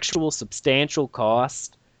an actual substantial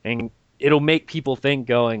cost, and it'll make people think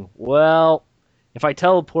going, well, if I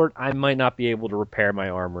teleport, I might not be able to repair my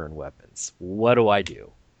armor and weapons. What do I do?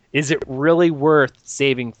 Is it really worth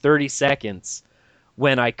saving 30 seconds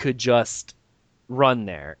when I could just run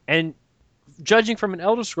there? And judging from an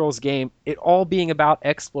Elder Scrolls game, it all being about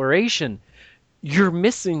exploration, you're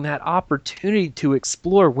missing that opportunity to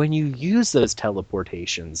explore when you use those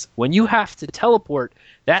teleportations. When you have to teleport,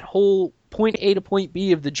 that whole point A to point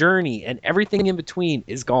B of the journey and everything in between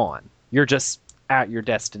is gone. You're just at your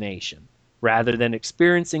destination. Rather than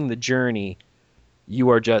experiencing the journey, you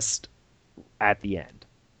are just at the end.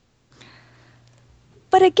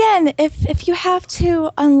 But again, if you have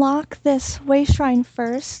to unlock this way shrine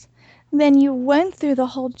first, then you went through the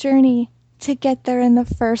whole journey to get there in the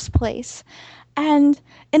first place. And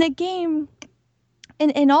in a game,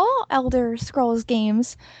 in all Elder Scrolls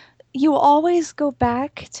games, you always go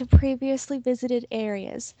back to previously visited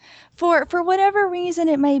areas. For whatever reason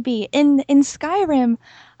it may be. In Skyrim,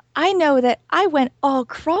 I know that I went all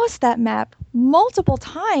across that map multiple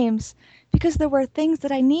times because there were things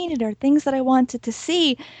that I needed or things that I wanted to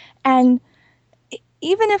see. And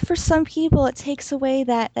even if for some people it takes away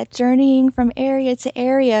that journeying from area to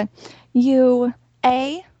area, you,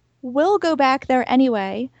 will go back there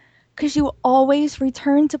anyway, because you always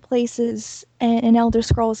return to places in Elder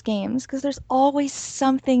Scrolls games, because there's always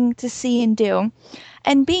something to see and do.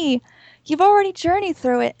 And B, you've already journeyed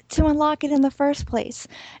through it to unlock it in the first place.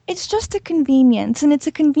 It's just a convenience, and it's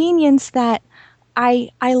a convenience that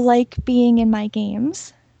I like being in my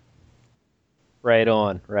games. Right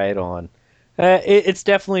on, right on. It's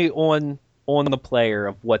definitely on the player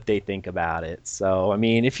of what they think about it. So, I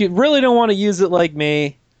mean, if you really don't want to use it like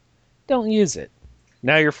me, don't use it.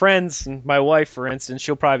 Now your friends, and my wife, for instance,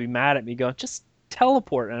 she'll probably be mad at me going, just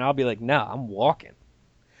teleport. And I'll be like, no, I'm walking.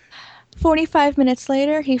 45 minutes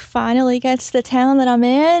later, he finally gets to the town that I'm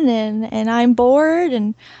in, and I'm bored,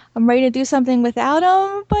 and I'm ready to do something without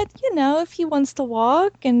him. But, you know, if he wants to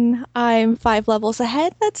walk and I'm 5 levels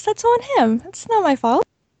ahead, that's on him. It's not my fault.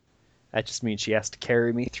 That just means she has to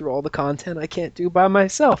carry me through all the content I can't do by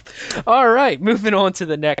myself. All right, moving on to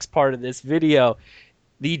the next part of this video.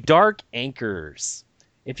 The Dark Anchors.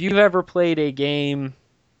 If you've ever played a game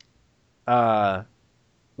like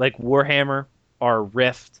Warhammer or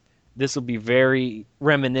Rift, this will be very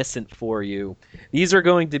reminiscent for you. These are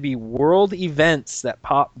going to be world events that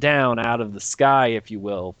pop down out of the sky, if you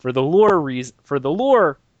will, for the lore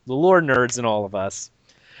nerds in all of us.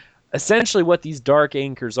 Essentially, what these Dark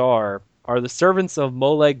Anchors are the servants of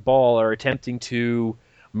Molag Bal are attempting to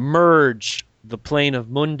merge the plane of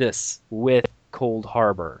Mundus with Cold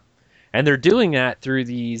Harbor. And they're doing that through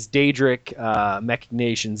these Daedric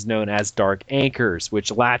machinations known as Dark Anchors, which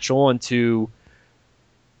latch on to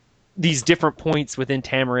these different points within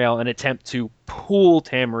Tamriel and attempt to pull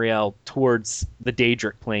Tamriel towards the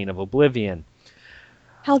Daedric plane of Oblivion.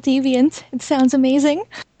 How deviant. It sounds amazing.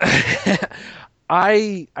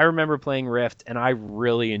 I remember playing Rift, and I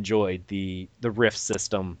really enjoyed the Rift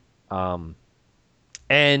system.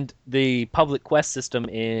 And the public quest system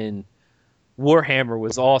in Warhammer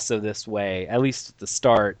was also this way, at least at the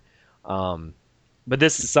start. But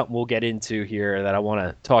this is something we'll get into here, that I want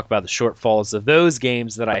to talk about the shortfalls of those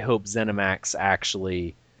games that I hope ZeniMax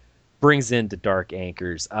actually brings into Dark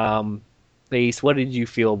Anchors. Ace, what did you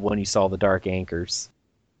feel when you saw the Dark Anchors?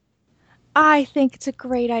 I think it's a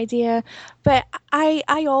great idea, but I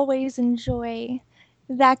always enjoy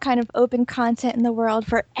that kind of open content in the world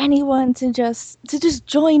for anyone to just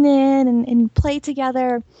join in and play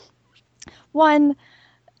together. One,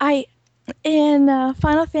 in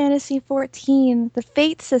Final Fantasy XIV, the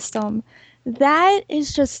Fate system, that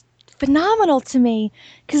is just phenomenal to me,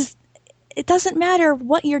 because it doesn't matter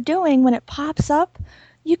what you're doing when it pops up,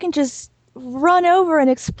 you can just run over and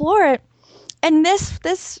explore it. And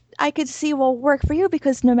this I could see will work for you,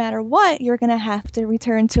 because no matter what, you're going to have to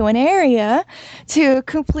return to an area to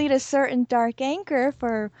complete a certain Dark Anchor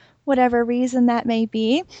for whatever reason that may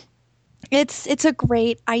be. It's a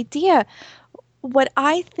great idea. What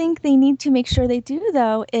I think they need to make sure they do,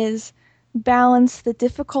 though, is balance the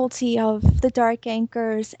difficulty of the Dark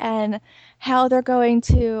Anchors and how they're going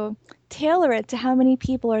to tailor it to how many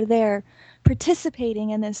people are there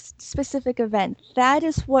participating in this specific event. That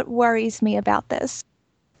is what worries me about this.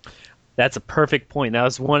 That's a perfect point. That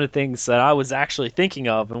was one of the things that I was actually thinking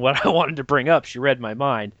of and what I wanted to bring up. She read my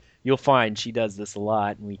mind. You'll find she does this a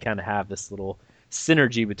lot, and we kind of have this little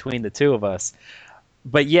synergy between the two of us.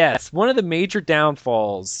 But yes, one of the major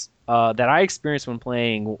downfalls that I experienced when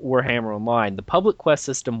playing Warhammer Online, the public quest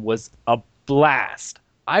system was a blast.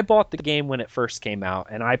 I bought the game when it first came out,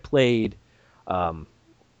 and I played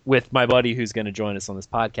with my buddy who's going to join us on this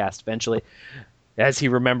podcast eventually, as he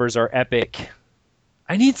remembers our epic,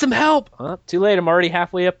 I need some help. Too late, I'm already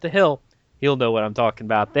halfway up the hill. He'll know what I'm talking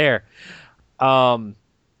about there.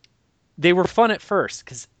 They were fun at first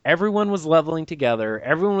because everyone was leveling together,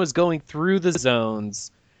 everyone was going through the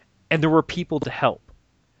zones, and there were people to help.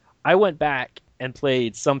 I went back and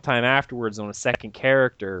played sometime afterwards on a second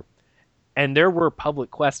character, and there were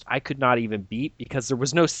public quests I could not even beat because there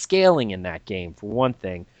was no scaling in that game, for one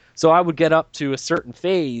thing. So I would get up to a certain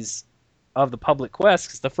phase of the public quests,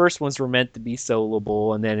 because the first ones were meant to be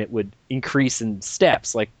soloable, and then it would increase in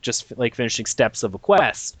steps, like finishing steps of a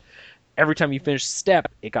quest. Every time you finished a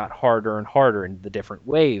step, it got harder and harder in the different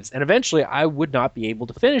waves. And eventually I would not be able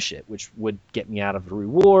to finish it, which would get me out of the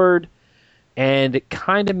reward. And it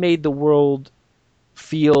kind of made the world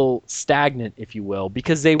feel stagnant, if you will,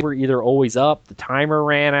 because they were either always up, the timer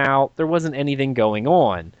ran out, there wasn't anything going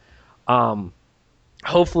on.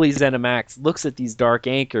 Hopefully ZeniMax looks at these Dark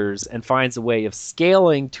Anchors and finds a way of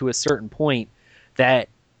scaling to a certain point that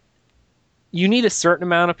you need a certain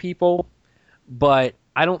amount of people, but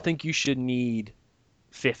I don't think you should need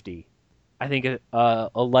 50. I think a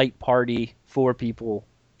light party, 4 people,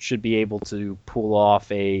 should be able to pull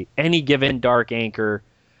off any given Dark Anchor.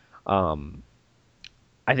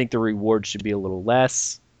 I think the reward should be a little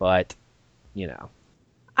less, but, you know.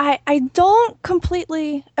 I don't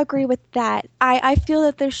completely agree with that. I feel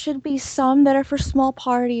that there should be some that are for small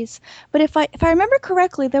parties. But if I remember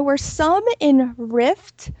correctly, there were some in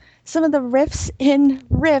Rift. Some of the rifts in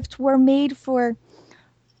Rift were made for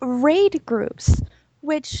raid groups,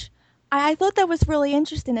 which I thought that was really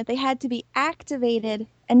interesting, that they had to be activated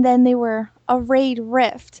and then they were a raid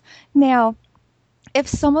rift. Now, if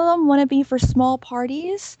some of them want to be for small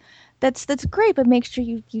parties, that's great, but make sure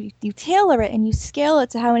you tailor it and you scale it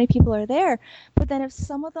to how many people are there. But then if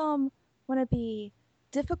some of them want to be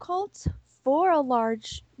difficult for a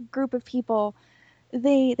large group of people,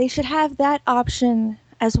 they should have that option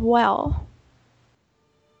as well.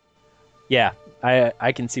 Yeah,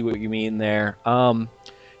 I can see what you mean there.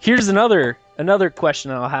 Here's another question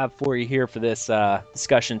I'll have for you here for this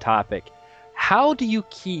discussion topic. How do you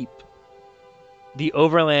keep the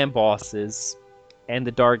Overland bosses and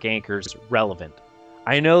the Dark Anchors relevant?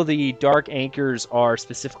 I know the Dark Anchors are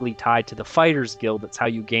specifically tied to the Fighters Guild. That's how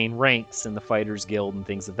you gain ranks in the Fighters Guild and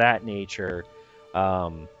things of that nature.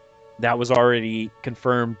 That was already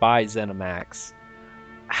confirmed by ZeniMax.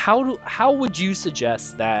 How would you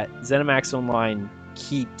suggest that ZeniMax Online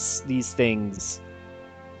keeps these things,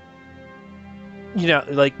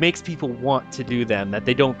 like makes people want to do them, that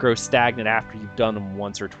they don't grow stagnant after you've done them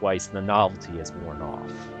once or twice and the novelty has worn off?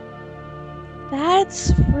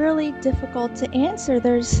 That's really difficult to answer.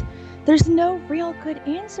 There's no real good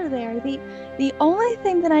answer there. The only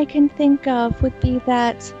thing that I can think of would be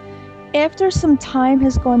that after some time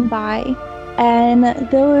has gone by and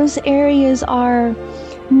those areas are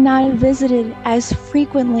not visited as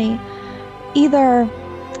frequently, either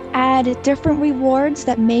add different rewards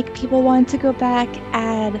that make people want to go back,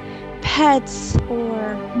 add pets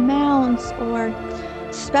or mounts or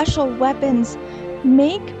special weapons,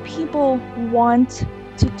 make people want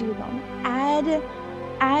to do them.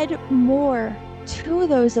 Add more to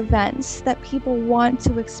those events that people want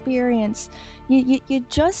to experience. You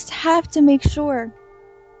just have to make sure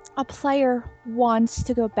a player wants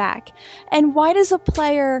to go back. And why does a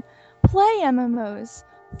player play MMOs?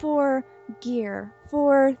 For gear,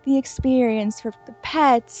 for the experience, for the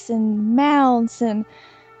pets and mounts. And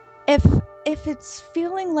if it's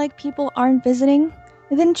feeling like people aren't visiting,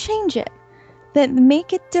 then change it. Then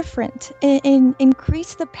make it different and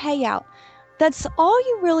increase the payout. That's all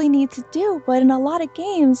you really need to do. But in a lot of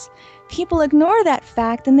games, people ignore that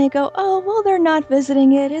fact and they go, oh, well, they're not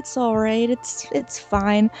visiting it. It's all right. It's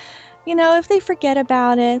fine. You know, if they forget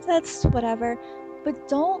about it, that's whatever. But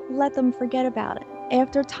don't let them forget about it.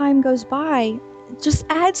 After time goes by, just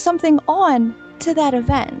add something on to that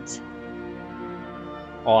event.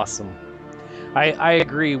 Awesome. I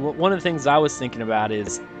agree. One of the things I was thinking about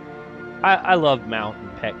is I love mount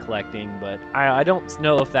and pet collecting, but I don't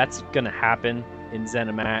know if that's going to happen in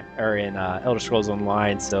ZeniMax or in Elder Scrolls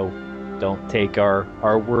Online, so don't take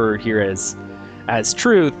our word here as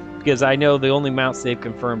truth, because I know the only mounts they've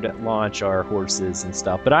confirmed at launch are horses and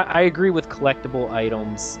stuff. But I agree with collectible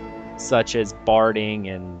items such as barding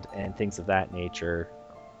and things of that nature.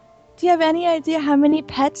 Do you have any idea how many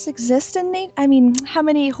pets exist in nature? I mean, how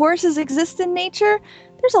many horses exist in nature?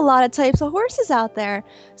 There's a lot of types of horses out there.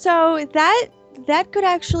 So that could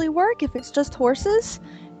actually work if it's just horses.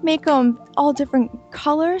 Make them all different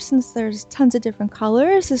colors, since there's tons of different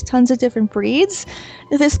colors. There's tons of different breeds.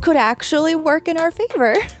 This could actually work in our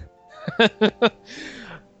favor.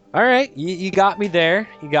 All right, you got me there.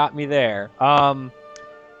 You got me there.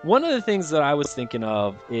 One of the things that I was thinking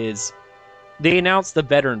of is they announced the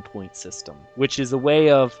veteran point system, which is a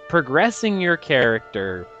way of progressing your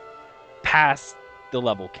character past the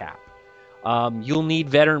level cap. You'll need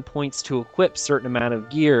veteran points to equip certain amount of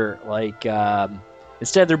gear. Like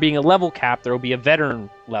instead of there being a level cap, there will be a veteran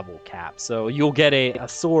level cap. So you'll get a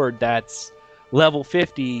sword that's level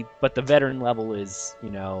 50, but the veteran level is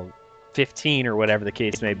 15 or whatever the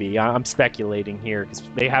case may be. I'm speculating here because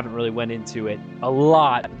they haven't really went into it a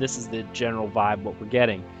lot. But this is the general vibe what we're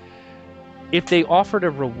getting. If they offered a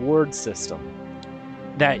reward system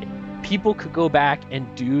that people could go back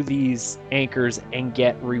and do these anchors and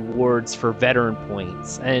get rewards for veteran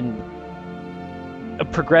points and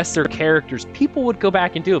progress their characters, people would go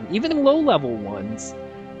back and do them. Even low-level ones,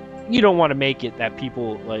 you don't want to make it that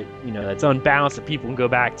people, that's unbalanced, that people can go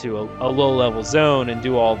back to a low-level zone and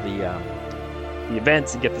do all the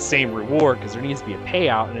events and get the same reward, because there needs to be a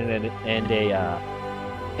payout and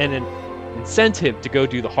an incentive to go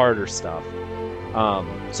do the harder stuff.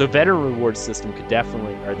 So veteran reward system could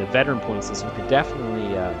definitely, or the veteran point system could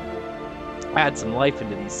definitely add some life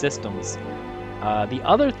into these systems. The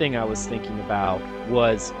other thing I was thinking about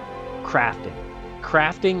was crafting.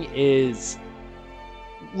 Crafting is,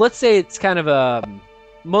 let's say it's kind of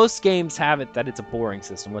most games have it that it's a boring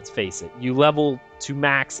system, let's face it. You level to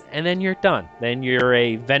max and then you're done. Then you're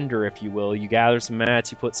a vendor, if you will. You gather some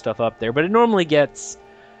mats, you put stuff up there, but it normally gets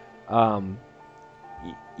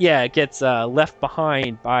left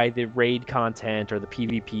behind by the raid content or the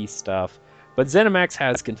PvP stuff. But ZeniMax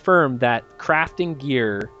has confirmed that crafting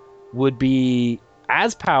gear would be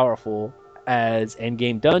as powerful as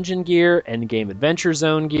endgame dungeon gear, endgame adventure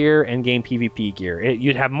zone gear, endgame PvP gear.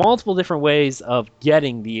 You'd have multiple different ways of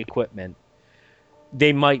getting the equipment.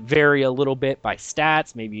 They might vary a little bit by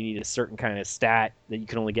stats. Maybe you need a certain kind of stat that you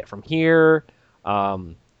can only get from here,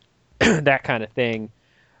 that kind of thing.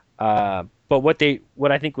 But what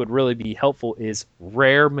I think would really be helpful is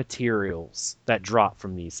rare materials that drop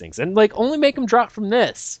from these things. And only make them drop from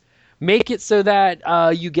this. Make it so that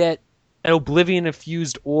you get an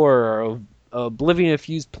Oblivion-infused ore, or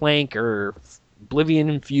Oblivion-infused plank, or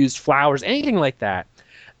Oblivion-infused flowers, anything like that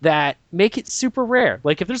make it super rare.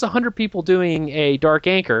 Like if there's 100 people doing a Dark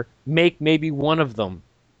Anchor, make maybe one of them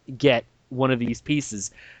get one of these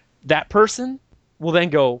pieces. That person will then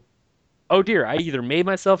go, oh dear, I either made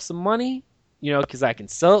myself some money, because I can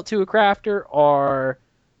sell it to a crafter, or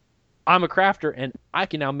I'm a crafter and I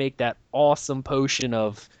can now make that awesome potion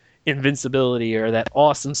of invincibility or that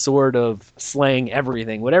awesome sword of slaying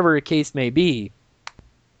everything, whatever the case may be.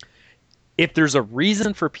 If there's a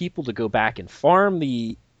reason for people to go back and farm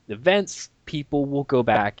the events, people will go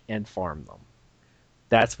back and farm them.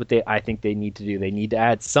 That's what I think they need to do. They need to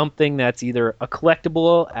add something that's either a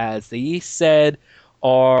collectible, as they said,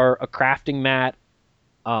 or a crafting mat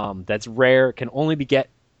that's rare, can only be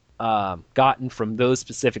gotten from those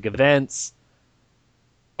specific events,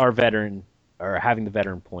 or veteran or having the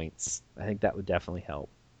veteran points. I think that would definitely help.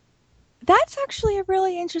 That's actually a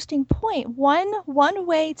really interesting point. One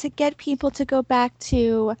way to get people to go back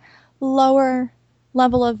to lower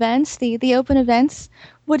level events, the open events,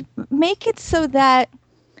 would make it so that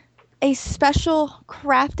a special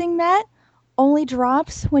crafting mat only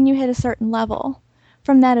drops when you hit a certain level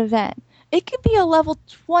from that event. It could be a level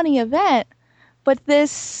 20 event, but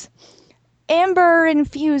this amber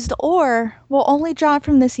infused ore will only drop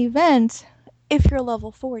from this event if you're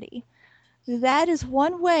level 40. That is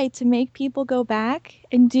one way to make people go back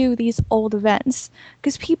and do these old events,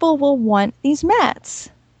 because people will want these mats.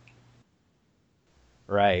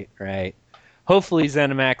 Right. Hopefully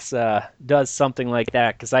ZeniMax does something like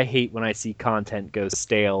that, because I hate when I see content go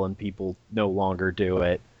stale and people no longer do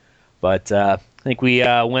it. But I think we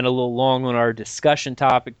went a little long on our discussion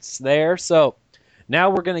topics there. So now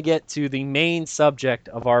we're going to get to the main subject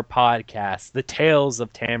of our podcast, the Tales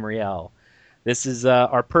of Tamriel. This is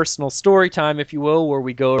our personal story time, if you will, where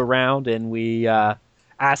we go around and we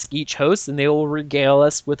ask each host, and they will regale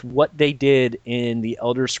us with what they did in the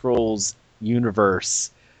Elder Scrolls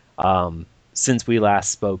universe since we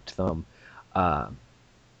last spoke to them.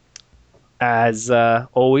 As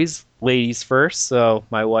always, ladies first. So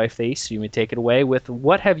my wife, Ace, you may take it away with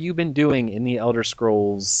what have you been doing in the Elder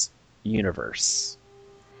Scrolls universe?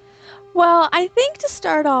 Well, I think to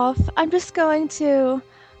start off, I'm going to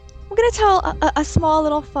tell a small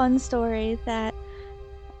little fun story that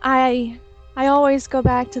I always go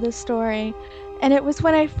back to this story. And it was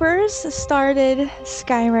when I first started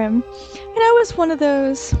Skyrim, and I was one of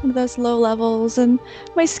those low levels, and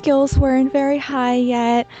my skills weren't very high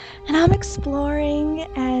yet, and I'm exploring,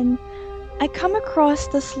 and I come across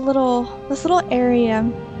this little area,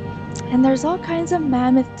 and there's all kinds of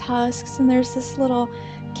mammoth tusks, and there's this little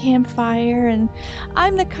campfire, and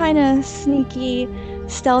I'm the kind of sneaky,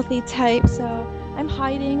 stealthy type, so I'm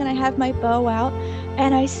hiding, and I have my bow out,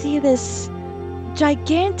 and I see this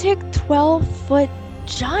gigantic 12-foot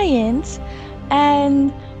giant,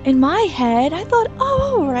 and in my head I thought,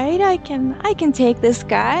 oh, all right, I can take this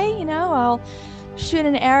guy, I'll shoot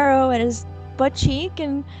an arrow at his butt cheek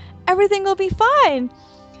and everything will be fine.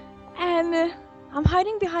 And I'm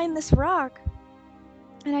hiding behind this rock,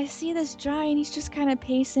 and I see this giant. He's just kind of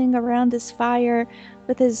pacing around this fire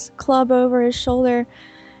with his club over his shoulder,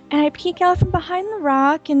 and I peek out from behind the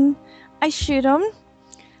rock and I shoot him,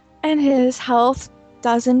 and his health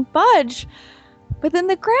doesn't budge. But then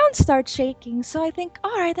the ground starts shaking, so I think,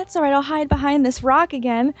 all right, that's all right, I'll hide behind this rock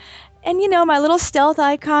again. And my little stealth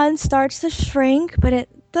icon starts to shrink, but it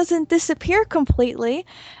doesn't disappear completely.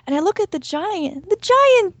 And I look at the giant. The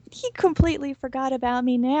giant, he completely forgot about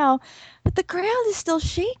me now, but the ground is still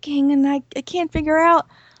shaking, and I can't figure out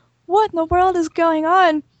what in the world is going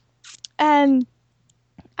on. And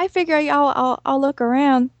I figure I'll look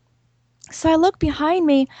around. So I look behind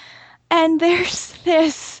me, and there's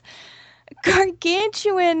this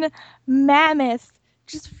gargantuan mammoth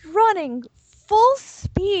just running full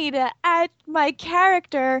speed at my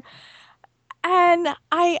character. And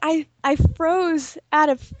I froze out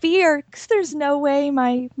of fear, because there's no way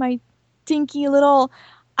my dinky little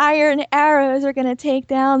iron arrows are going to take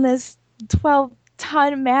down this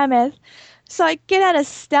 12-ton mammoth. So I get out of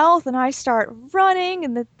stealth and I start running,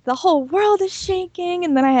 and the whole world is shaking,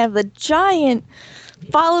 and then I have the giant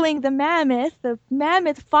following the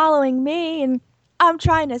mammoth following me, and I'm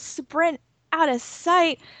trying to sprint out of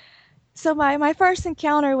sight. So my first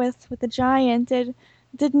encounter with the giant did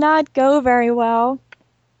not go very well,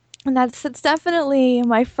 and it's definitely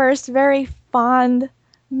my first very fond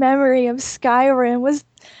memory of Skyrim, was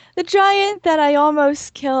the giant that I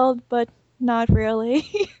almost killed, but not really.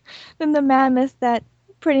 Then the mammoth that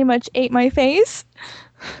pretty much ate my face.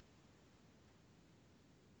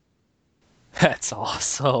 That's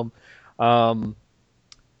awesome.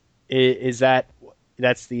 Is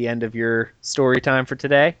that's the end of your story time for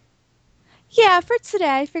today? Yeah, for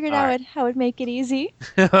today. I figured All I would make it easy.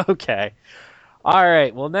 Okay. All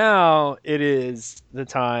right. Well, now it is the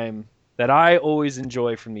time that I always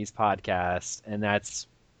enjoy from these podcasts, and that's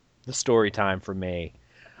the story time for me.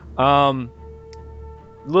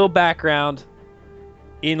 Little background.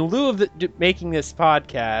 In lieu of making this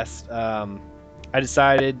podcast, I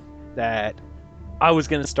decided that I was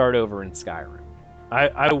going to start over in Skyrim.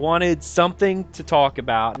 I wanted something to talk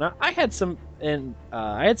about, and I had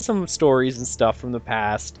some stories and stuff from the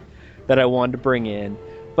past that I wanted to bring in,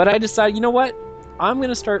 but I decided, you know what? I'm going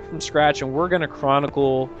to start from scratch, and we're going to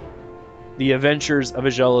chronicle the adventures of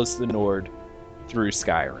Agelos the Nord through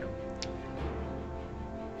Skyrim.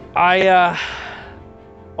 I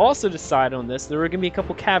also decided on this. There were going to be a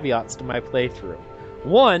couple caveats to my playthrough.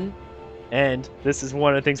 One, And this is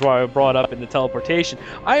one of the things why I brought up in the teleportation.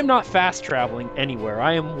 I am not fast traveling anywhere.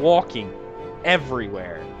 I am walking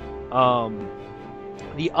everywhere.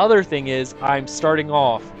 The other thing is I'm starting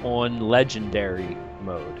off on legendary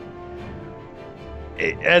mode.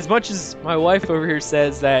 As much as my wife over here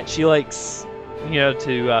says that she likes,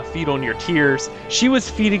 to feed on your tears, she was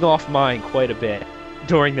feeding off mine quite a bit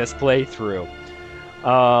during this playthrough.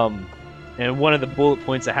 And one of the bullet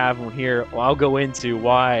points I have on here, I'll go into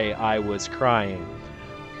why I was crying.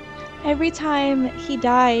 Every time he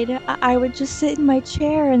died, I would just sit in my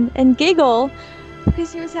chair and giggle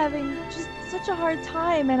because he was having just such a hard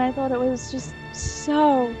time, and I thought it was just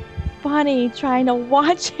so funny trying to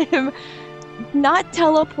watch him not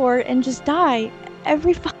teleport and just die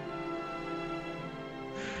every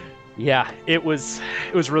Yeah, it was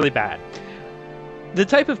really bad. The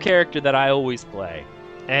type of character that I always play,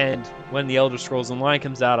 and when the Elder Scrolls Online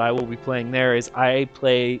comes out, I will be playing there, is I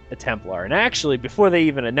play a Templar. And actually, before they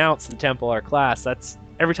even announced the Templar class, that's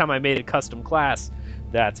every time I made a custom class,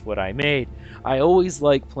 that's what I made. I always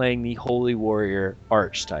like playing the Holy Warrior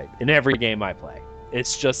archetype in every game I play.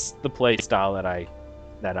 It's just the play style that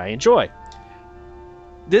I enjoy.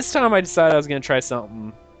 This time I decided I was going to try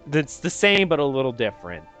something that's the same but a little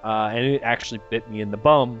different, and it actually bit me in the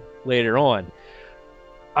bum later on.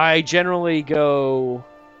 I generally go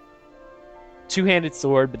two-handed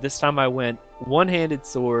sword, but this time I went one-handed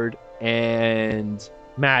sword and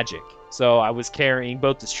magic. So I was carrying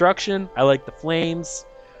both destruction, I like the flames,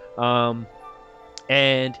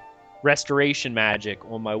 and restoration magic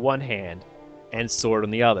on my one hand and sword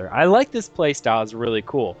on the other. I like this playstyle, it's really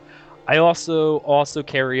cool. I also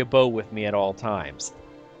carry a bow with me at all times.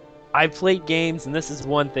 I've played games, and this is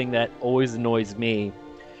one thing that always annoys me,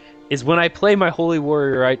 is when I play my Holy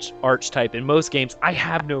Warrior archetype in most games, I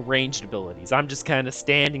have no ranged abilities. I'm just kind of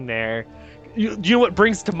standing there. You know what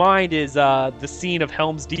brings to mind is the scene of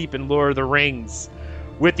Helm's Deep in Lord of the Rings,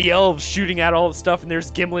 with the elves shooting at all the stuff, and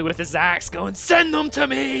there's Gimli with his axe going, "Send them to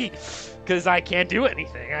me!" Because I can't do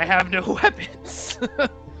anything. I have no weapons.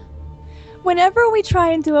 Whenever we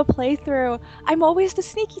try and do a playthrough, I'm always the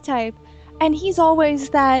sneaky type, and he's always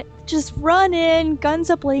that just run in, guns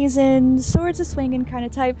a-blazing, swords a-swinging kind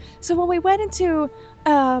of type. So when we went into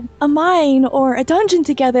a mine or a dungeon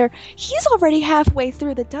together, he's already halfway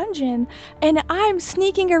through the dungeon, and I'm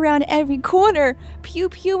sneaking around every corner,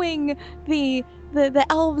 pew-pewing the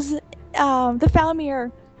elves, the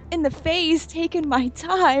Falmir in the face, taking my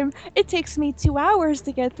time. It takes me 2 hours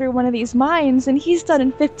to get through one of these mines, and he's done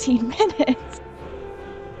in 15 minutes.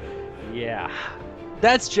 Yeah,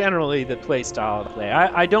 that's generally the play style I play.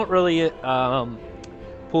 I don't really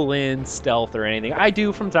pull in stealth or anything. I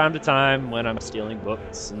do from time to time when I'm stealing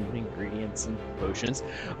books and ingredients and potions,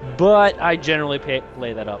 but I generally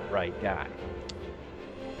play that upright guy.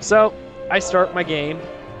 So I start my game,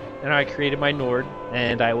 and I created my Nord,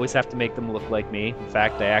 and I always have to make them look like me. In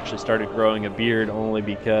fact, I actually started growing a beard only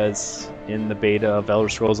because in the beta of Elder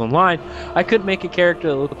Scrolls Online, I couldn't make a character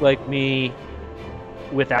that looked like me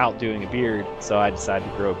without doing a beard, so I decided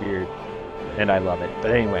to grow a beard, and I love it.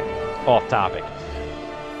 But anyway, off topic.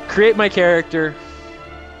 Create my character.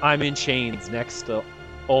 I'm in chains next to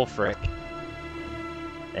Ulfric,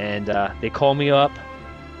 and they call me up,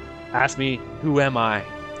 ask me, who am I?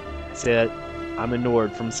 I said, I'm a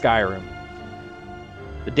Nord from Skyrim.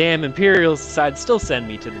 The damn Imperials decide to still send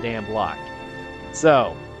me to the damn block.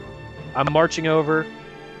 So, I'm marching over,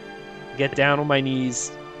 get down on my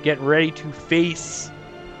knees, get ready to face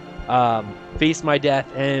my death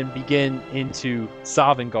and begin into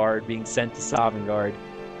Sovngarde, being sent to Sovngarde,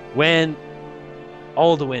 when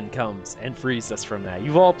Alduin comes and frees us from that.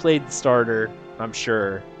 You've all played the starter, I'm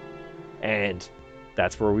sure, and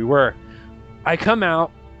that's where we were. I come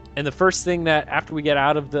out, and the first thing that, after we get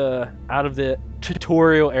out of the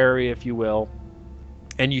tutorial area, if you will,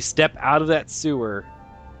 and you step out of that sewer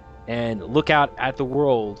and look out at the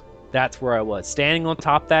world, that's where I was, standing on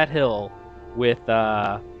top of that hill with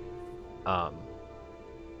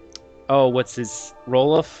what's his,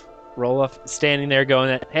 Roloff standing there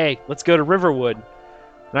going, hey, let's go to Riverwood.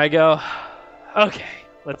 And I go, okay,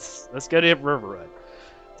 let's go to Riverwood.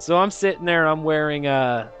 So I'm sitting there, I'm wearing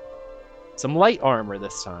some light armor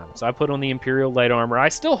this time. So I put on the Imperial light armor. I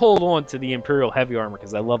still hold on to the Imperial heavy armor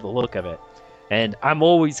because I love the look of it. And I'm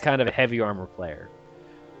always kind of a heavy armor player.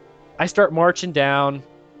 I start marching down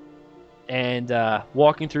and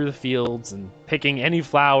walking through the fields and picking any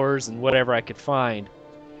flowers and whatever I could find.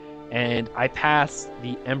 And I pass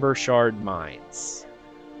the Ember Shard mines.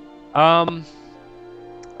 I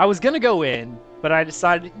was going to go in, but I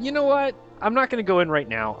decided, you know what? I'm not going to go in right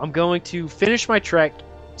now. I'm going to finish my trek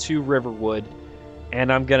to Riverwood,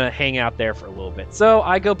 and I'm going to hang out there for a little bit. So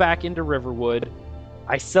I go back into Riverwood.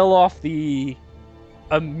 I sell off the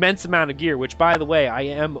immense amount of gear, which, by the way, I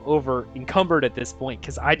am over encumbered at this point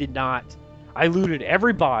because I looted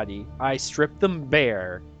everybody, I stripped them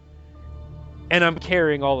bare, and I'm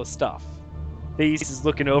carrying all the stuff. Thais is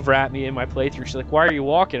looking over at me in my playthrough. She's like, why are you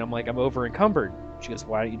walking? I'm like, I'm over encumbered. She goes,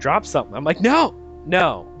 why don't you drop something? I'm like, no,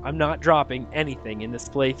 I'm not dropping anything in this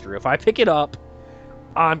playthrough. If I pick it up,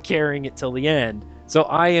 I'm carrying it till the end. So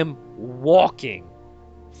I am walking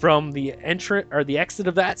from the exit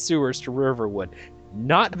of that sewers to Riverwood.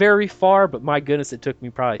 Not very far, but my goodness, it took me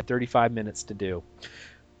probably 35 minutes to do.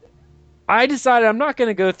 I decided I'm not going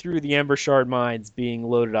to go through the Embershard mines being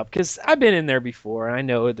loaded up because I've been in there before and I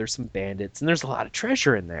know there's some bandits and there's a lot of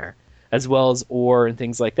treasure in there, as well as ore and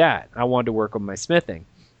things like that. I wanted to work on my smithing.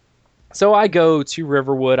 So I go to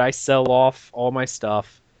Riverwood, I sell off all my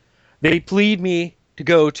stuff. They plead me to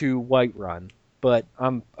go to Whiterun, but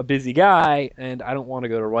I'm a busy guy and I don't want to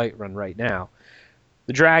go to Whiterun right now.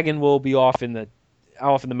 The dragon will be off in the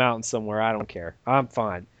mountains somewhere. I don't care. I'm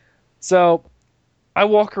fine. So I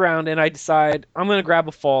walk around and I decide I'm going to grab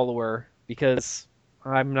a follower because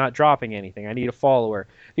I'm not dropping anything. I need a follower.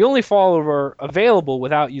 The only follower available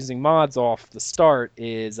without using mods off the start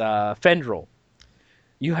is Fendrel.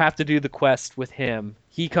 You have to do the quest with him.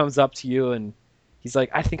 He comes up to you and he's like,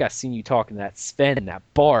 I think I've seen you talking to that Sven, that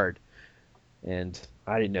bard. And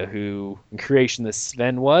I didn't know who in creation this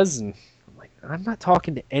Sven was. And I'm like, I'm not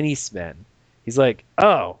talking to any Sven. He's like,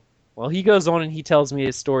 oh. Well, he goes on and he tells me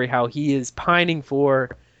his story, how he is pining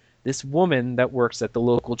for this woman that works at the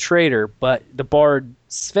local trader, but the bard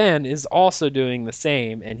Sven is also doing the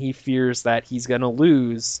same, and he fears that he's going to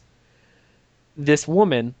lose this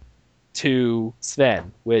woman to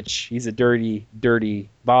Sven, which he's a dirty, dirty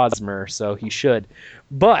Bosmer, so he should.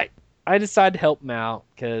 But I decide to help him out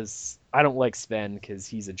because I don't like Sven because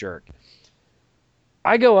he's a jerk.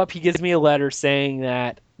 I go up, he gives me a letter saying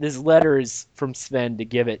that this letter is from Sven to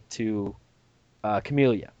give it to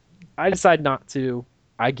Camellia. I decide not to.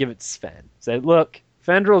 I give it to Sven. Say, look,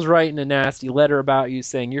 Fendrel's writing a nasty letter about you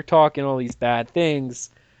saying you're talking all these bad things,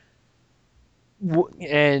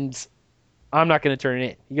 and I'm not going to turn it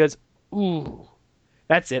in. He goes, ooh,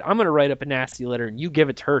 that's it. I'm going to write up a nasty letter, and you give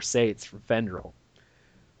it to her, say it's from Fendrel.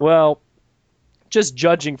 Well, just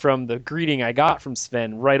judging from the greeting I got from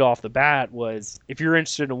Sven right off the bat was, if you're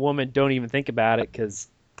interested in a woman, don't even think about it, because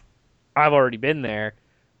I've already been there.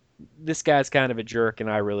 This guy's kind of a jerk,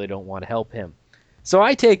 and I really don't want to help him. So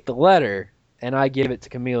I take the letter, and I give it to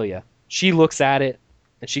Camellia. She looks at it,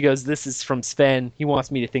 and she goes, this is from Sven. He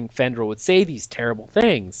wants me to think Fendrel would say these terrible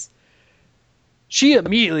things. She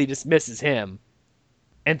immediately dismisses him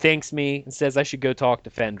and thanks me and says I should go talk to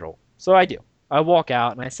Fendrel. So I do. I walk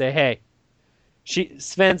out, and I say, hey,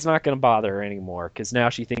 Sven's not going to bother her anymore because now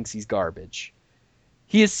she thinks he's garbage.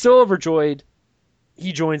 He is so overjoyed,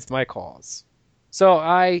 he joins my cause. So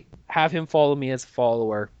I have him follow me as a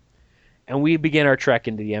follower, and we begin our trek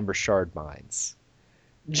into the Embershard mines.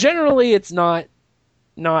 Generally, it's not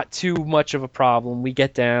too much of a problem. We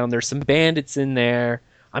get down. There's some bandits in there.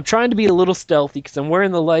 I'm trying to be a little stealthy because I'm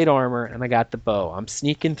wearing the light armor and I got the bow. I'm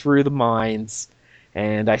sneaking through the mines,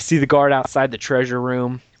 and I see the guard outside the treasure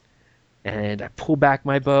room, and I pull back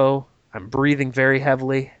my bow. I'm breathing very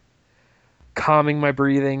heavily, calming my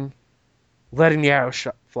breathing, letting the arrow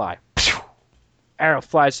fly. Arrow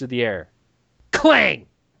flies through the air. Clang!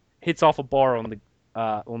 Hits off a bar on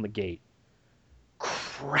the gate.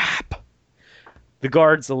 Crap! The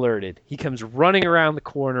guard's alerted. He comes running around the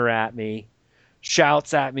corner at me,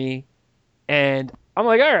 shouts at me, and I'm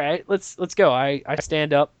like, all right, let's go. I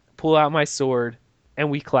stand up, pull out my sword,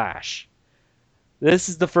 and we clash. This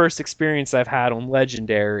is the first experience I've had on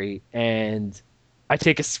Legendary, and I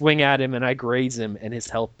take a swing at him and I graze him, and his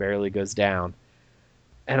health barely goes down.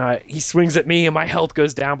 And he swings at me and my health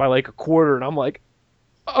goes down by like a quarter, and I'm like,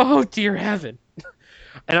 oh dear heaven.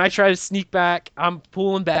 And I try to sneak back. I'm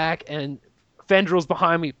pulling back, and Fendrel's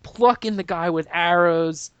behind me, plucking the guy with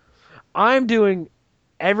arrows. I'm doing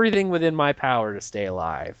everything within my power to stay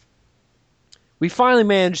alive. We finally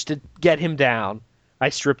managed to get him down. I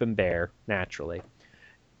strip him bare, naturally.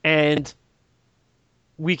 And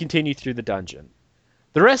we continue through the dungeon.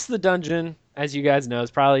 The rest of the dungeon, as you guys know,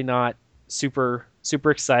 is probably not super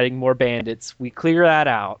exciting. More bandits. We clear that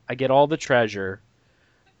out. I get all the treasure.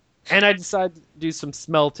 And I decide to do some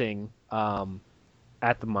smelting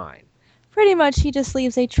at the mine. Pretty much he just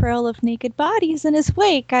leaves a trail of naked bodies in his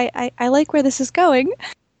wake. I like where this is going.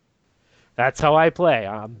 That's how I play.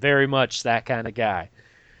 I'm very much that kind of guy.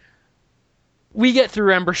 We get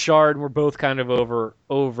through Embershard, and we're both kind of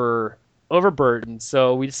over overburdened,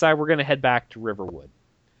 so we decide we're going to head back to Riverwood.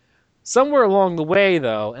 Somewhere along the way,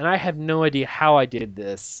 though, and I have no idea how I did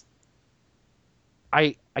this,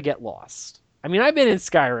 I get lost. I mean, I've been in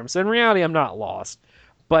Skyrim, so in reality I'm not lost.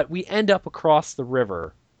 But we end up across the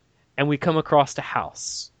river, and we come across a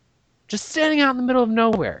house. Just standing out in the middle of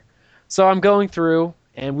nowhere. So I'm going through,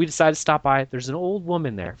 and we decide to stop by. There's an old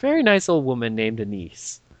woman there. Very nice old woman named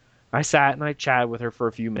Anise. I sat and I chatted with her for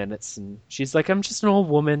a few minutes, and she's like, I'm just an old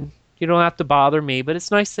woman. You don't have to bother me, but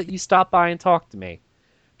it's nice that you stopped by and talked to me.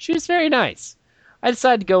 She was very nice. I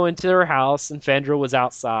decided to go into her house, and Fendra was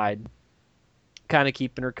outside, kind of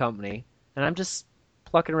keeping her company. And I'm just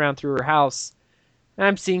plucking around through her house, and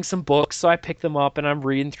I'm seeing some books, so I pick them up and I'm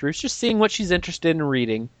reading through, just seeing what she's interested in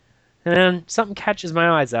reading. And then something catches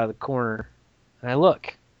my eyes out of the corner, and I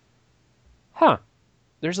look.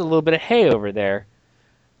 There's a little bit of hay over there.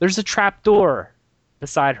 There's a trap door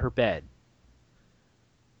beside her bed.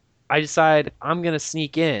 I decide I'm going to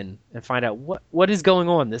sneak in and find out what is going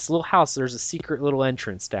on. This little house, there's a secret little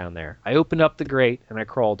entrance down there. I open up the grate and I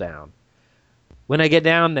crawl down. When I get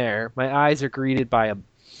down there, my eyes are greeted by a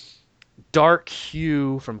dark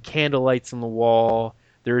hue from candlelights on the wall.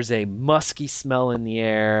 There's a musky smell in the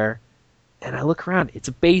air. And I look around. It's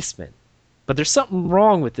a basement. But there's something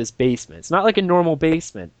wrong with this basement. It's not like a normal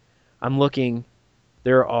basement. I'm looking.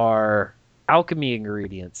 There are alchemy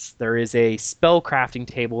ingredients. There is a spell crafting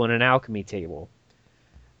table and an alchemy table,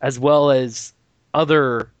 as well as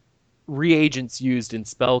other reagents used in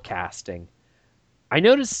spell casting. I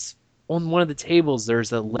notice on one of the tables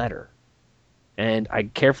there's a letter, and I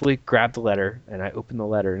carefully grab the letter and I open the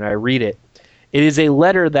letter and I read it. It is a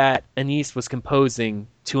letter that Anise was composing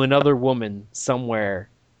to another woman somewhere,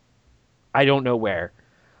 I don't know where,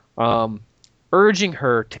 urging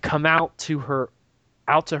her to come out to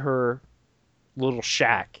her little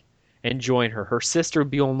shack and join her. Her sister would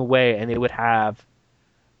be on the way, and they would have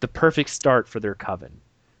the perfect start for their coven.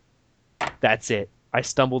 That's it. I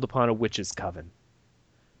stumbled upon a witch's coven.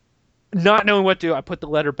 Not knowing what to do, I put the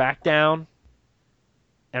letter back down,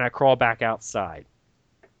 and I crawl back outside,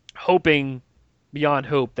 hoping beyond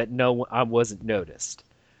hope that I wasn't noticed.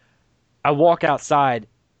 I walk outside,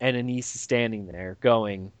 and Anise is standing there,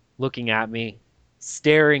 looking at me,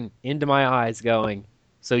 staring into my eyes, going,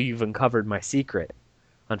 "So you've uncovered my secret.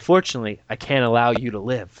 Unfortunately, I can't allow you to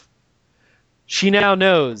live." She now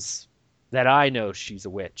knows that I know she's a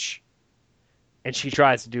witch, and she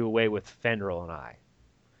tries to do away with Fenril and I.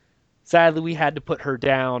 Sadly, we had to put her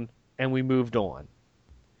down, and we moved on.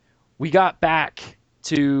 We got back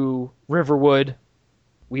to Riverwood.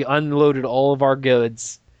 We unloaded all of our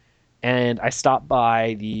goods, and I stopped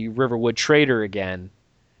by the Riverwood Trader again.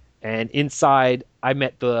 And inside, I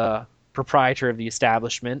met the proprietor of the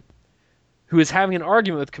establishment, who was having an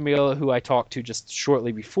argument with Camilla, who I talked to just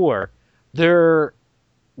shortly before. There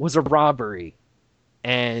was a robbery,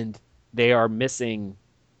 and they are missing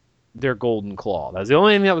their golden claw. That was the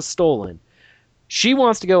only thing that was stolen. She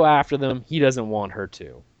wants to go after them. He doesn't want her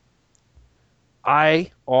to.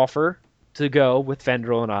 I offer to go with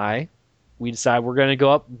Fendril and I. We decide we're going to go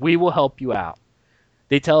up. We will help you out.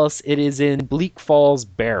 They tell us it is in Bleak Falls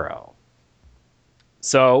Barrow.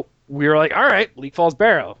 So we were like, all right, Bleak Falls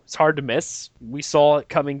Barrow. It's hard to miss. We saw it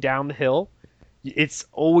coming down the hill. It's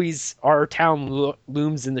always, our town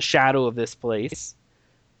looms in the shadow of this place.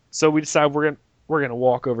 So we decide we're going to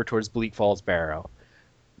walk over towards Bleak Falls Barrow.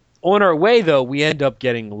 On our way, though, we end up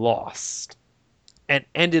getting lost and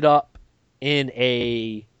ended up in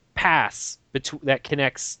a pass that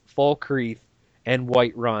connects Falkreath and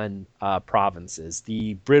Whiterun provinces,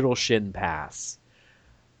 the Brittleshin Pass.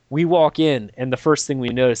 We walk in, and the first thing we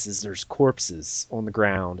notice is there's corpses on the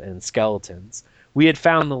ground and skeletons. We had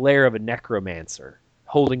found the lair of a necromancer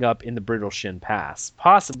holding up in the Brittleshin Pass,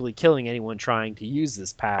 possibly killing anyone trying to use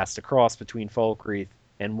this pass to cross between Falkreath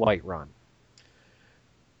and Whiterun.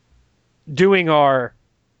 Doing our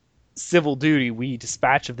civil duty, we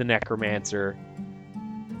dispatch of the necromancer,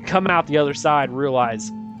 come out the other side,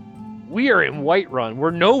 realize we are in Whiterun.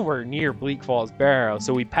 We're nowhere near Bleak Falls Barrow,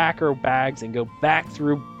 so we pack our bags and go back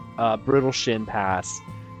through Brittleshin Pass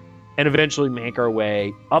and eventually make our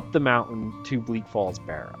way up the mountain to Bleak Falls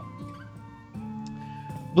Barrow.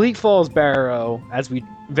 Bleak Falls Barrow, as we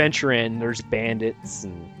venture in, there's bandits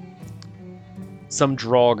and some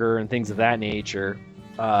Draugr and things of that nature.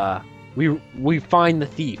 We find the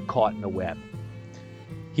thief caught in a web.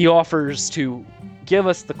 He offers to give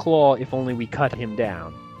us the claw if only we cut him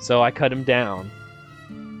down. So I cut him down,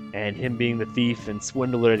 and him being the thief and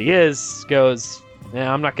swindler that he is, goes,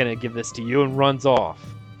 I'm not going to give this to you, and runs off.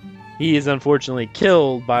 He is unfortunately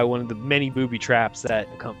killed by one of the many booby traps that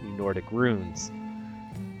accompany Nordic runes.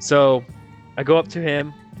 So I go up to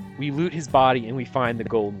him, we loot his body, and we find the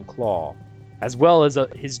golden claw, as well as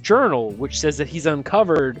his journal, which says that he's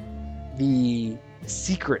uncovered the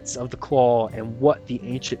secrets of the claw and what the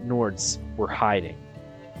ancient Nords were hiding.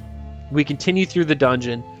 We continue through the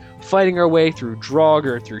dungeon, fighting our way through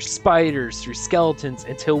Draugr, through spiders, through skeletons,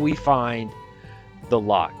 until we find the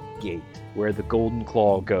lock gate where the golden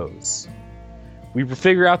claw goes. We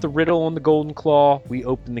figure out the riddle on the golden claw, we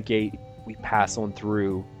open the gate, we pass on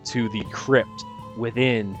through to the crypt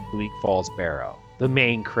within Bleak Falls Barrow, the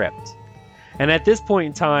main crypt. And at this point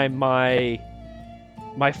in time, my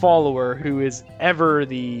follower, who is ever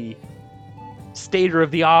the stater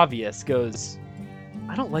of the obvious, goes,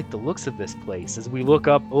 I don't like the looks of this place, as we look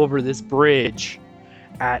up over this bridge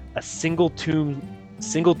at a single tomb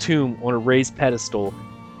on a raised pedestal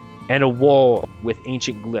and a wall with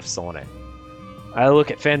ancient glyphs on it. I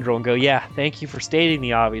look at Fendrel and go, yeah, thank you for stating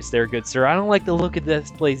the obvious there, good sir. I don't like the look of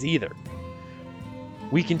this place either.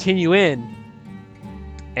 We continue in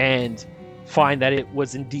and find that it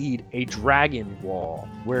was indeed a dragon wall,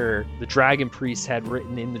 where the dragon priests had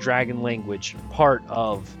written in the dragon language part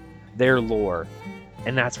of their lore.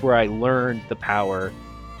 And that's where I learned the power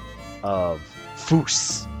of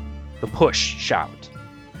Foos, the push shout.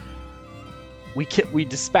 We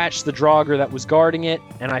dispatched the Draugr that was guarding it,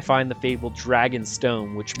 and I find the fabled dragon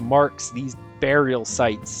stone, which marks these burial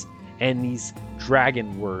sites and these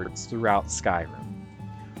dragon words throughout Skyrim.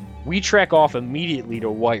 We trek off immediately to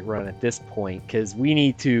Whiterun at this point, because we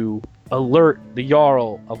need to alert the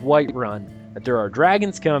Jarl of Whiterun that there are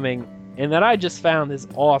dragons coming, and that I just found this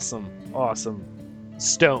awesome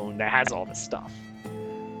stone that has all this stuff.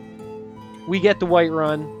 We get to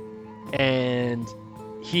Whiterun, and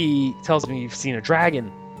he tells me, you've seen a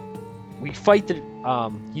dragon. We fight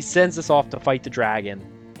he sends us off to fight the dragon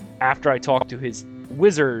after I talk to his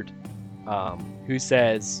wizard, who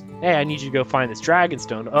says, hey, I need you to go find this dragon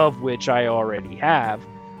stone, of which I already have.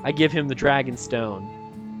 I give him the dragon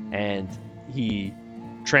stone, and he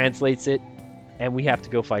translates it, and we have to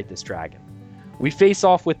go fight this dragon. We face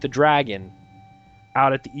off with the dragon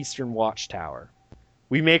out at the Eastern Watchtower.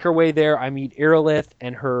 We make our way there. I meet Irilith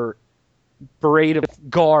and her parade of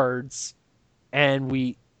guards, and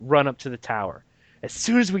we run up to the tower. As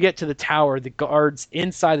soon as we get to the tower, the guards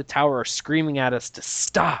inside the tower are screaming at us to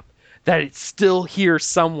stop, that it's still here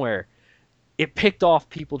somewhere. It picked off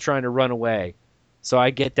people trying to run away. So I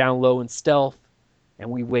get down low in stealth, and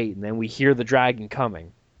we wait, and then we hear the dragon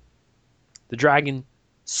coming. The dragon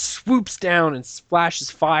swoops down and splashes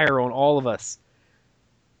fire on all of us.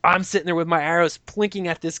 I'm sitting there with my arrows plinking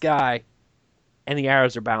at this guy, and the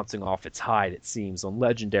arrows are bouncing off its hide, it seems, on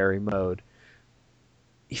legendary mode.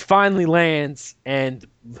 He finally lands, and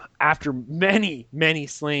after many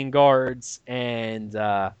slain guards and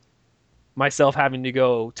myself having to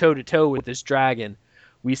go toe-to-toe with this dragon,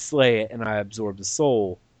 we slay it, and I absorb the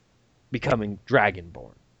soul, becoming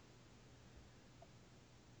Dragonborn.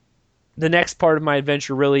 The next part of my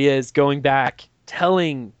adventure really is going back,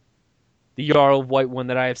 telling the Jarl of Whiterun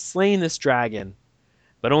that I have slain this dragon,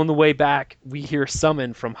 but on the way back, we hear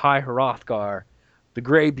summon from High Hrothgar. The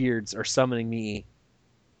Greybeards are summoning me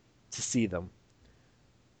to see them.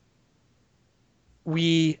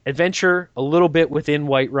 We adventure a little bit within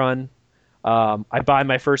Whiterun. I buy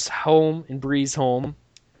my first home in Breezeholm,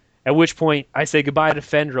 at which point I say goodbye to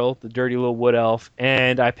Fendrel, the dirty little wood elf,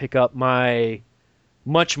 and I pick up my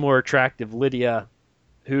much more attractive Lydia,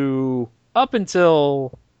 who, up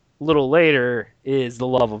until a little later, is the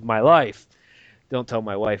love of my life. Don't tell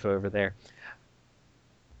my wife over there.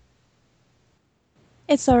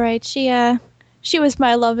 It's all right. She was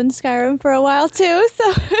my love in Skyrim for a while too,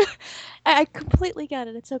 so I completely get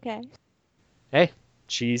it. It's okay. Hey,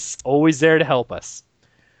 she's always there to help us.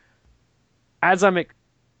 As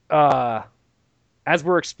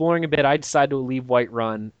we're exploring a bit, I decide to leave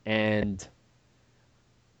Whiterun and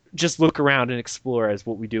just look around and explore, as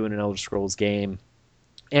what we do in an Elder Scrolls game.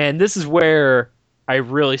 And this is where I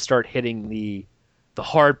really start hitting the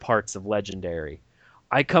hard parts of Legendary.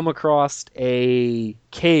 I come across a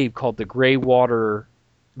cave called the Greywatch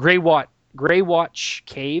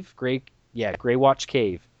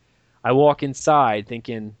Cave. I walk inside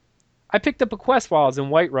thinking, I picked up a quest while I was in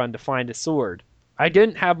Whiterun to find a sword. I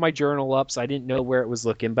didn't have my journal up, so I didn't know where it was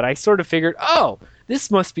looking, but I sort of figured, oh, this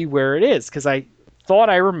must be where it is, because I thought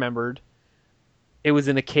I remembered it was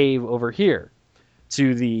in a cave over here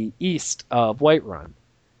to the east of Whiterun.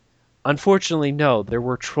 Unfortunately, no, there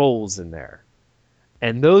were trolls in there.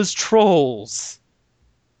 And those trolls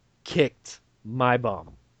kicked my bum.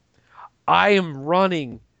 I am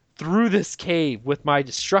running through this cave with my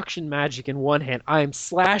destruction magic in one hand. I am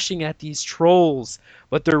slashing at these trolls,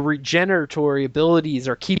 but their regeneratory abilities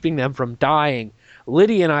are keeping them from dying.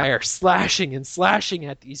 Lydia and I are slashing and slashing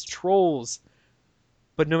at these trolls,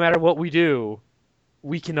 but no matter what we do,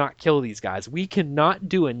 we cannot kill these guys. We cannot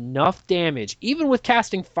do enough damage, even with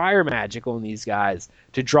casting fire magic on these guys,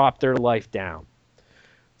 to drop their life down.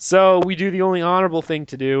 So we do the only honorable thing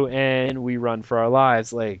to do, and we run for our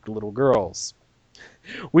lives like little girls.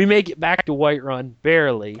 We make it back to Whiterun,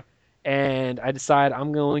 barely, and I decide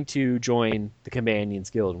I'm going to join the Companions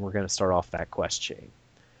Guild, and we're going to start off that quest chain.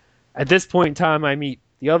 At this point in time, I meet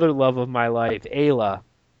the other love of my life, Ayla,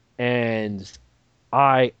 and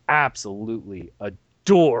I absolutely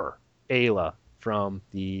adore Ayla from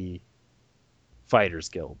the Fighters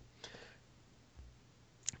Guild.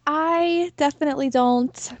 I definitely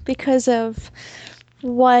don't, because of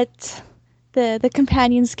what the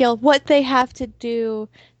Companions Guild, what they have to do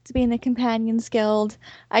to be in the Companions Guild.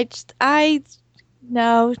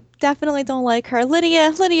 No, definitely don't like her. Lydia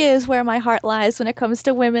is where my heart lies when it comes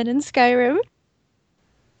to women in Skyrim.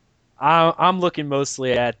 I'm looking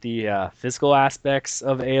mostly at the physical aspects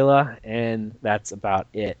of Ayla, and that's about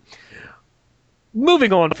it.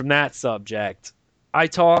 Moving on from that subject, I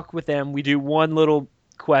talk with them. We do one little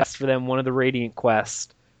quest for them, one of the Radiant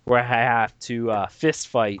quests, where I have to fist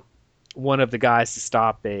fight one of the guys to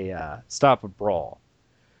stop a brawl.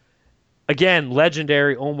 Again,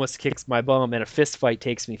 Legendary almost kicks my bum, and a fist fight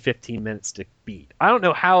takes me 15 minutes to beat. I don't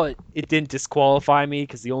know how it didn't disqualify me,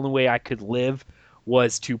 because the only way I could live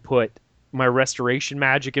was to put my restoration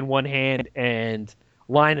magic in one hand and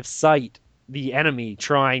line of sight the enemy,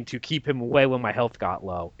 trying to keep him away when my health got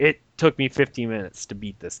low. It took me 15 minutes to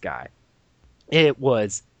beat this guy. It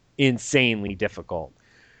was insanely difficult.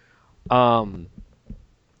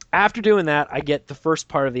 After doing that, I get the first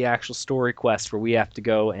part of the actual story quest, where we have to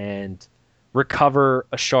go and recover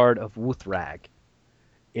a shard of Wuthrag.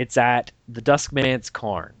 It's at the Duskman's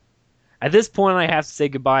Cairn. At this point, I have to say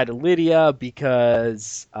goodbye to Lydia,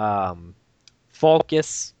 because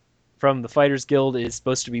Falkus from the Fighters Guild is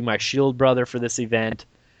supposed to be my shield brother for this event,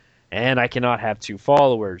 and I cannot have two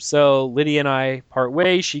followers. So Lydia and I part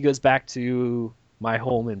ways. She goes back to my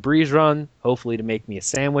home in Breezerun, hopefully to make me a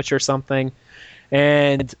sandwich or something,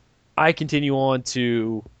 and I continue on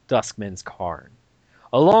to Duskman's Cairn.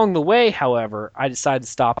 Along the way, however, I decide to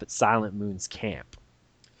stop at Silent Moon's camp.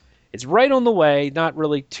 It's right on the way, not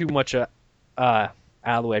really too much out of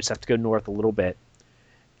the way. I just have to go north a little bit.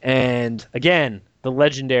 And again, the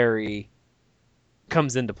Legendary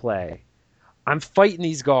comes into play. I'm fighting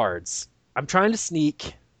these guards. I'm trying to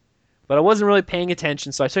sneak, but I wasn't really paying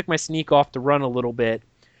attention, so I took my sneak off to run a little bit,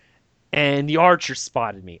 and the archers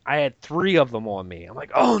spotted me. I had 3 of them on me. I'm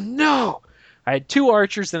like, oh no! I had 2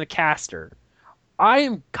 archers and a caster. I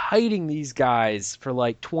am kiting these guys for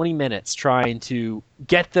like 20 minutes, trying to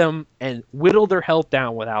get them and whittle their health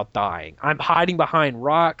down without dying. I'm hiding behind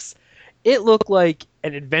rocks. It looked like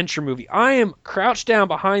an adventure movie. I am crouched down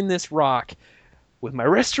behind this rock with my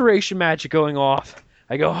restoration magic going off.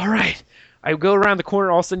 I go, all right. I go around the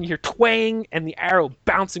corner, all of a sudden you hear twang, and the arrow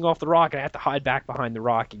bouncing off the rock, and I have to hide back behind the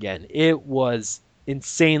rock again. It was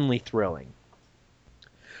insanely thrilling.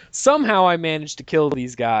 Somehow I managed to kill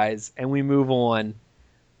these guys, and we move on,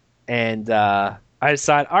 and I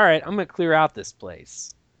decide, all right, I'm going to clear out this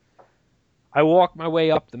place. I walk my way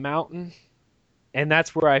up the mountain, and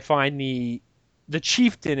that's where I find the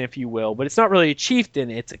chieftain, if you will, but it's not really a chieftain,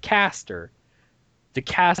 it's a caster. The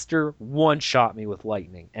caster one-shot me with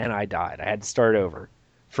lightning, and I died. I had to start over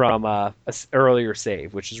from an earlier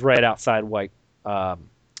save, which is right outside the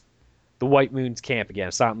White Moon's camp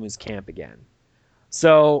again, Silent Moon's camp again.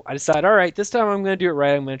 So I decided, all right, this time I'm going to do it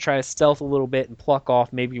right. I'm going to try to stealth a little bit and pluck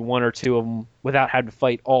off maybe 1 or 2 of them without having to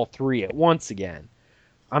fight all 3 at once again.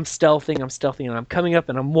 I'm stealthing, and I'm coming up,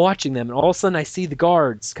 and I'm watching them, and all of a sudden I see the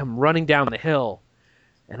guards come running down the hill.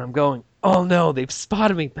 And I'm going, oh no, they've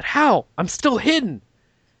spotted me, but how? I'm still hidden.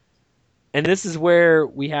 And this is where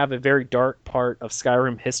we have a very dark part of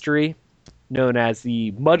Skyrim history, known as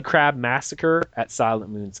the Mudcrab Massacre at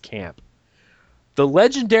Silent Moon's camp. The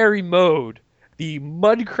legendary mode, the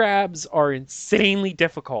Mudcrabs are insanely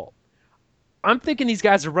difficult. I'm thinking these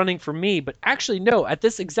guys are running from me, but actually no, at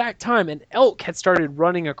this exact time, an elk had started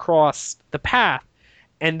running across the path,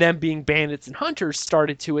 and them being bandits and hunters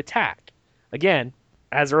started to attack. Again,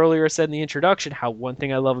 as earlier said in the introduction, how one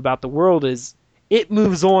thing I love about the world is it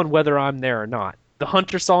moves on whether I'm there or not. The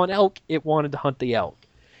hunter saw an elk, it wanted to hunt the elk.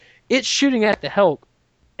 It's shooting at the elk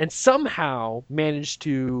and somehow managed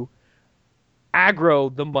to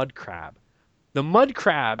aggro the mud crab. The mud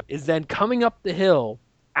crab is then coming up the hill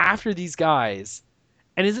after these guys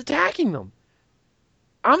and is attacking them.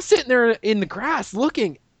 I'm sitting there in the grass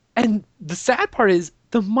looking, and the sad part is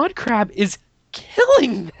the mud crab is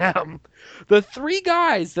killing them. The 3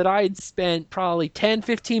 guys that I had spent probably 10,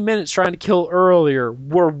 15 minutes trying to kill earlier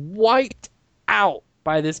were wiped out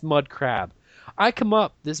by this mud crab. I come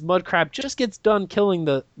up, this mud crab just gets done killing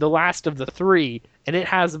the last of the 3, and it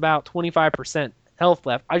has about 25% health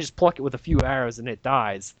left. I just pluck it with a few arrows and it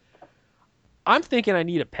dies. I'm thinking I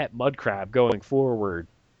need a pet mud crab going forward,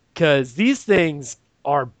 because these things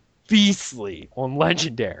are beastly on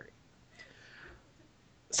Legendary.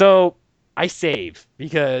 So I save,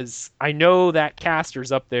 because I know that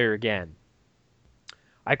caster's up there again.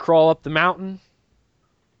 I crawl up the mountain,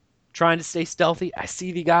 trying to stay stealthy. I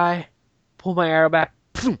see the guy, pull my arrow back.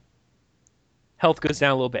 Boom. Health goes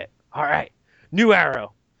down a little bit. All right, new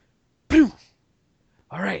arrow. Boom.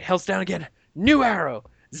 All right, health's down again. New arrow.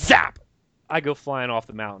 Zap. I go flying off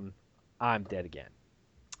the mountain. I'm dead again.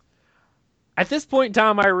 At this point in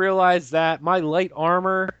time, I realize that my light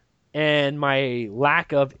armor and my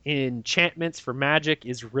lack of enchantments for magic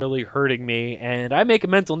is really hurting me, and I make a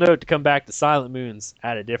mental note to come back to Silent Moons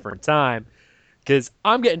at a different time, because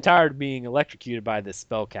I'm getting tired of being electrocuted by this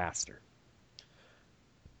spellcaster.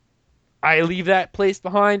 I leave that place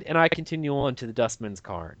behind, and I continue on to the Dustman's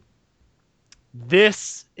Cairn.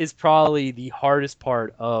 This is probably the hardest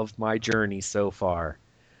part of my journey so far.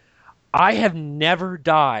 I have never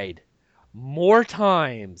died more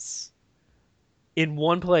times in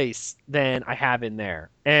one place than I have in there.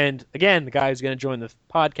 And again, the guy who's going to join the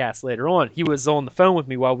podcast later on, he was on the phone with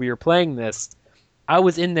me while we were playing this. I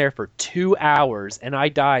was in there for 2 hours, and I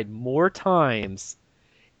died more times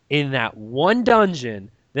in that one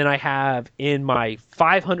dungeon than I have in my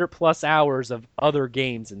 500 plus hours of other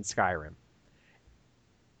games in Skyrim.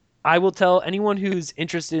 I will tell anyone who's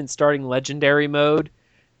interested in starting Legendary mode,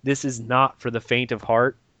 this is not for the faint of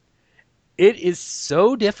heart. It is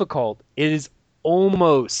so difficult. It is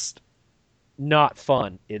almost not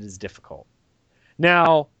fun. It is difficult.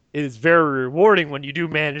 Now, it is very rewarding when you do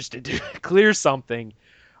manage to clear something.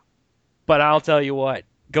 But I'll tell you what,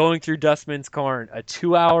 going through Dustman's Cairn, a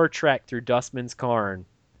 2-hour trek through Dustman's Cairn,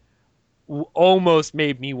 almost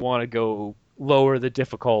made me want to go lower the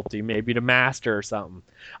difficulty, maybe to master or something.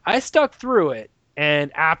 I stuck through it,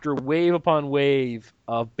 and after wave upon wave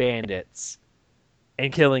of bandits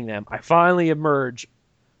and killing them, I finally emerge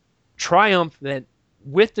triumphant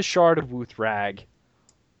with the Shard of Wuthrag,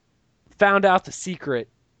 found out the secret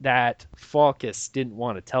that Falkus didn't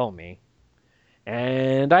want to tell me,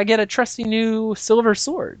 and I get a trusty new silver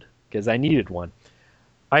sword, because I needed one.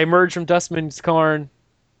 I emerge from Dustman's Cairn,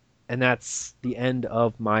 and that's the end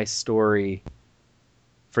of my story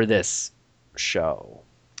for this show.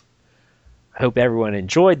 I hope everyone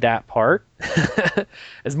enjoyed that part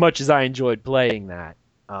as much as I enjoyed playing that.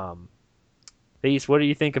 Beast, what do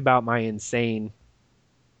you think about my insane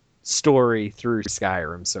story through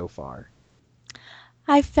Skyrim so far?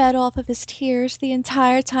 I fed off of his tears the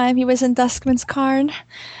entire time he was in Dustman's Cairn.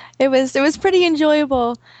 It was pretty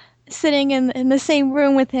enjoyable sitting in the same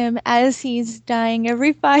room with him as he's dying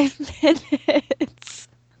every 5 minutes.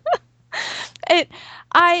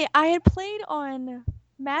 I had played on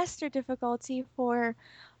Master difficulty for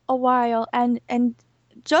a while, and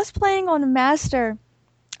just playing on Master,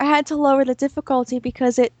 I had to lower the difficulty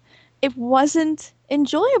because it wasn't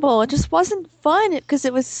enjoyable. It just wasn't fun because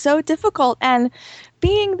it was so difficult. And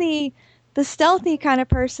being the stealthy kind of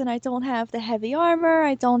person, I don't have the heavy armor.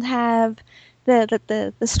 I don't have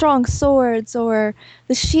the strong swords or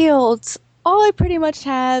the shields. All I pretty much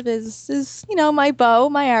have is my bow,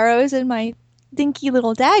 my arrows, and my dinky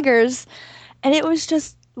little daggers. And it was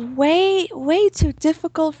just way too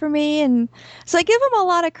difficult for me. And so I give him a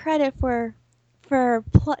lot of credit for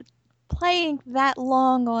playing that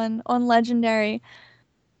long on Legendary.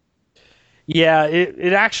 Yeah,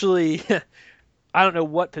 it actually, I don't know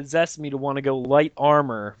what possessed me to want to go light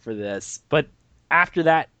armor for this, but after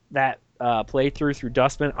that playthrough through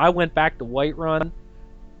Dustman, I went back to Whiterun,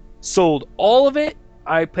 sold all of it.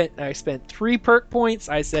 I spent 3 perk points.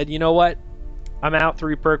 I said, you know what? I'm out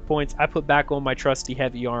 3 perk points. I put back on my trusty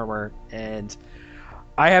heavy armor, and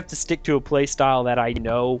I have to stick to a play style that I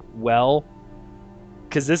know well,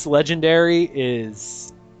 because this Legendary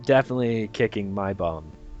is definitely kicking my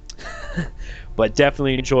bum. But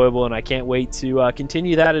definitely enjoyable, and I can't wait to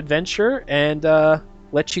continue that adventure and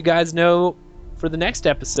let you guys know for the next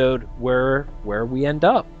episode where we end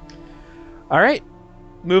up. All right,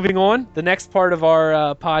 moving on. The next part of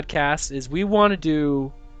our podcast is we want to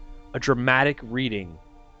do a dramatic reading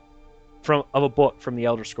of a book from the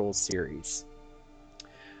Elder Scrolls series.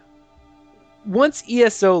 once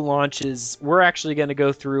ESO launches, we're actually going to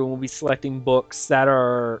go through and we'll be selecting books that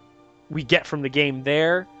we get from the game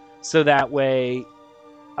there, so that way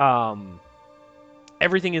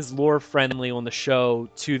everything is lore friendly on the show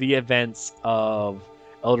to the events of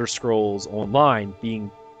Elder Scrolls Online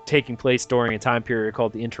taking place during a time period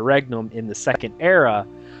called the Interregnum in the Second Era.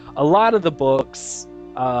 A lot of the books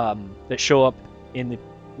that show up in the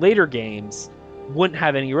later games wouldn't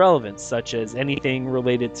have any relevance, such as anything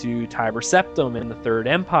related to Tiber Septim and the Third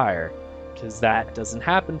Empire, because that doesn't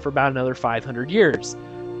happen for about another 500 years.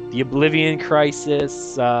 The Oblivion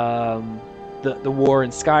Crisis, the war in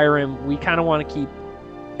Skyrim, we kind of want to keep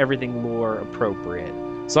everything lore appropriate.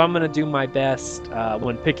 So I'm going to do my best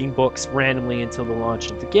when picking books randomly until the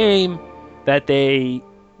launch of the game that they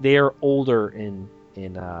are older in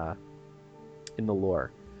the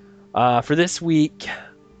lore. For this week,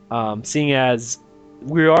 seeing as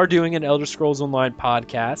we are doing an Elder Scrolls Online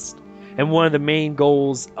podcast, and one of the main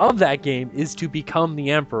goals of that game is to become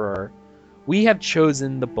the Emperor, we have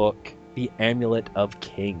chosen the book, The Amulet of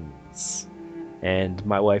Kings. And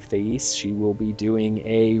my wife Thais, she will be doing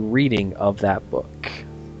a reading of that book.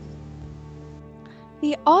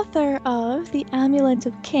 The author of The Amulet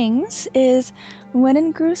of Kings is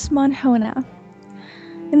Wenengrus Monhona.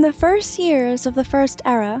 In the first years of the First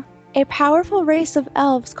Era, a powerful race of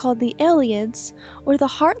elves called the Ayleids, or the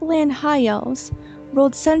Heartland High Elves,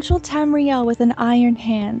 ruled central Tamriel with an iron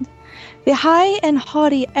hand. The high and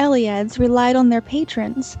haughty Ayleids relied on their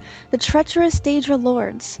patrons, the treacherous Daedra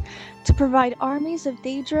lords, to provide armies of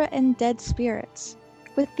Daedra and dead spirits.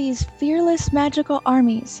 With these fearless magical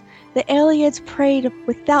armies, the Ayleids preyed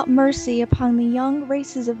without mercy upon the young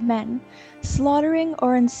races of men, slaughtering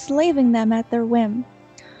or enslaving them at their whim.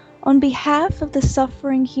 On behalf of the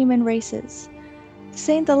suffering human races,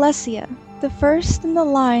 Saint Alessia, the first in the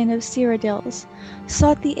line of Cyrodiils,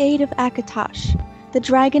 sought the aid of Akatosh, the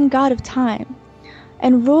dragon god of time,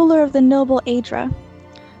 and ruler of the noble Aedra.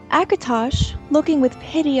 Akatosh, looking with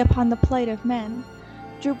pity upon the plight of men,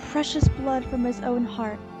 drew precious blood from his own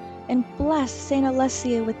heart, and blessed Saint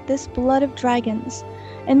Alessia with this blood of dragons,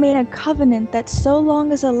 and made a covenant that so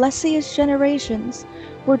long as Alessia's generations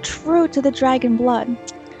were true to the dragon blood,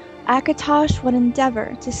 Akatosh would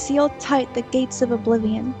endeavor to seal tight the gates of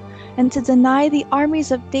oblivion, and to deny the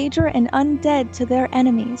armies of Daedra and undead to their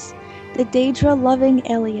enemies, the Daedra-loving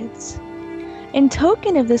Ayleids. In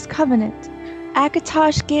token of this covenant,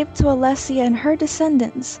 Akatosh gave to Alessia and her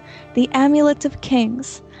descendants the Amulet of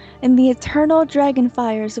Kings and the eternal dragon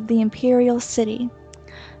fires of the imperial city.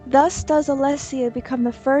 Thus does Alessia become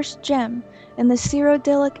the first gem in the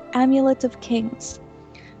Cyrodiilic Amulet of Kings.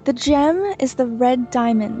 The gem is the red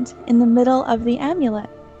diamond in the middle of the amulet.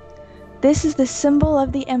 This is the symbol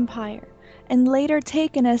of the Empire, and later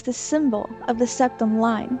taken as the symbol of the Septim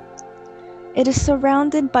line. It is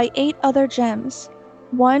surrounded by 8 other gems,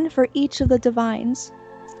 one for each of the divines.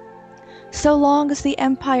 So long as the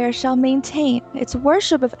Empire shall maintain its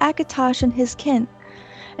worship of Akatosh and his kin,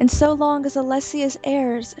 and so long as Alessia's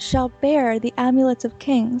heirs shall bear the Amulet of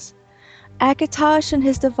Kings, Akatosh and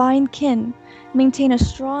his divine kin maintain a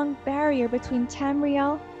strong barrier between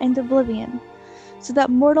Tamriel and Oblivion, so that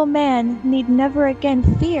mortal man need never again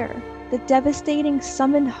fear the devastating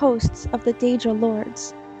summoned hosts of the Daedra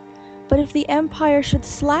lords. But if the Empire should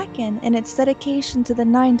slacken in its dedication to the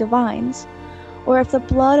 9 divines, or if the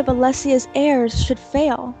blood of Alessia's heirs should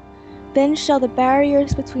fail, then shall the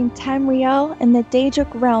barriers between Tamriel and the Daedric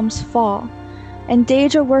realms fall, and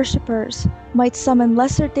Daedra worshippers might summon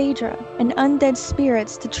lesser Daedra and undead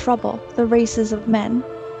spirits to trouble the races of men.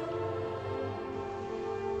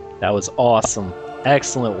 That was awesome.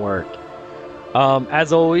 Excellent work.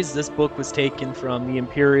 As always, this book was taken from the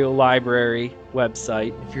Imperial Library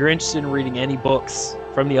website. If you're interested in reading any books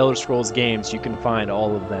from the Elder Scrolls games, you can find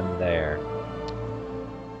all of them there.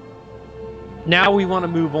 Now we want to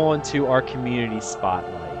move on to our community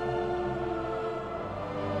spotlight.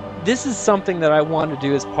 This is something that I want to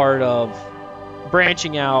do as part of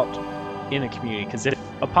branching out in a community, because if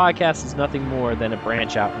a podcast is nothing more than a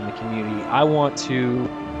branch out in the community, I want to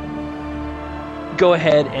go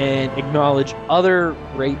ahead and acknowledge other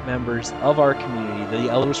great members of our community,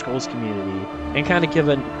 the Elder Scrolls community, and kind of give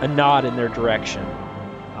a nod in their direction.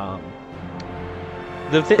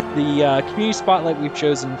 The community spotlight we've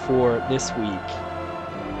chosen for this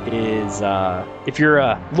week is, if you're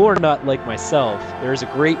a lore nut like myself, there's a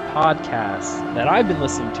great podcast that I've been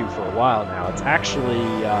listening to for a while now. It's actually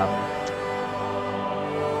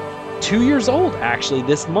 2 years old, actually,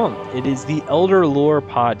 this month. It is the Elder Lore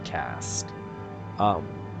Podcast.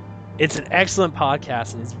 It's an excellent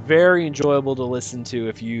podcast, and it's very enjoyable to listen to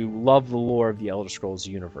if you love the lore of the Elder Scrolls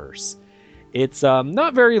universe. It's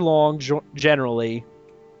not very long generally,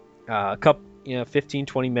 a couple, 15,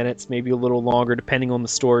 20 minutes, maybe a little longer depending on the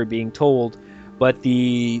story being told. But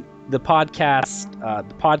the podcaster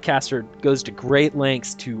goes to great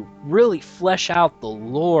lengths to really flesh out the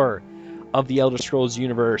lore of the Elder Scrolls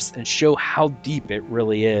universe and show how deep it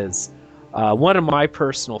really is. One of my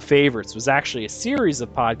personal favorites was actually a series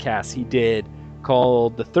of podcasts he did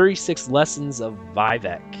called The 36 Lessons of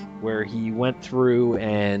Vivec, where he went through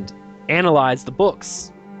and analyzed the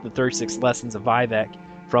books, The 36 Lessons of Vivec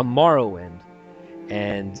from Morrowind.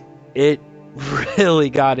 And it really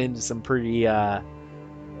got into some pretty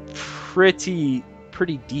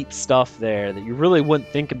deep stuff there that you really wouldn't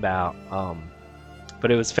think about. But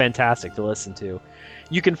it was fantastic to listen to.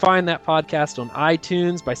 You can find that podcast on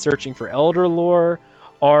iTunes by searching for Elder Lore,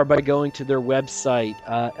 or by going to their website,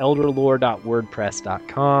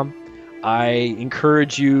 elderlore.wordpress.com. I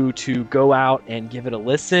encourage you to go out and give it a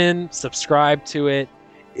listen, subscribe to it.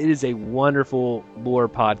 It is a wonderful lore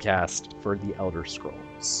podcast for the Elder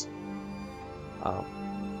Scrolls.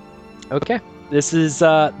 Okay, this is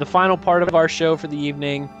the final part of our show for the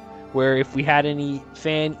evening, where if we had any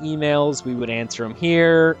fan emails, we would answer them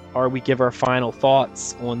here, or we give our final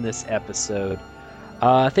thoughts on this episode.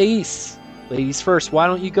 Thais, ladies first, why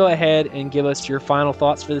don't you go ahead and give us your final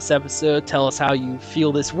thoughts for this episode? Tell us how you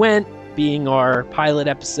feel this went, being our pilot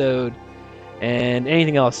episode, and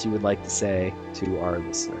anything else you would like to say to our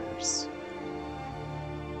listeners.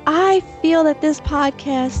 I feel that this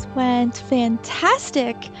podcast went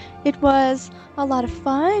fantastic. It was a lot of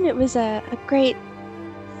fun. It was a great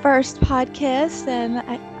first podcast, and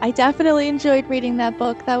I definitely enjoyed reading that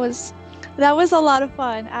book. That was a lot of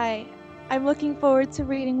fun. I'm looking forward to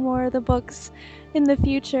reading more of the books in the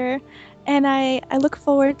future, and I look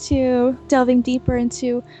forward to delving deeper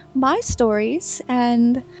into my stories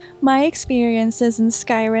and my experiences in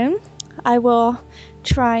Skyrim. I will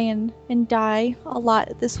try and die a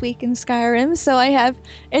lot this week in Skyrim, so I have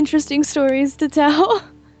interesting stories to tell.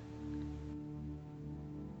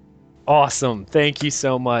 Awesome. Thank you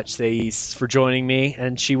so much, Thais, for joining me,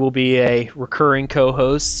 and she will be a recurring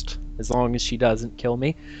co-host as long as she doesn't kill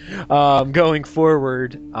me. Going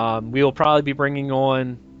forward, we will probably be bringing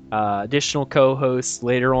on additional co-hosts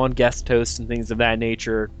later on, guest hosts and things of that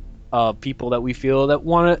nature, people that we feel that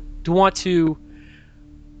want to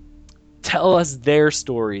tell us their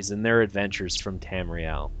stories and their adventures from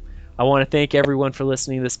Tamriel. I want to thank everyone for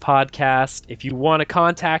listening to this podcast. If you want to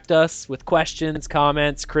contact us with questions,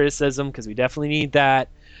 comments, criticism, because we definitely need that,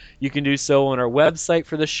 you can do so on our website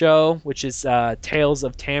for the show, which is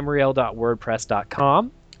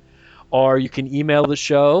talesoftamriel.wordpress.com, or you can email the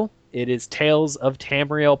show. It is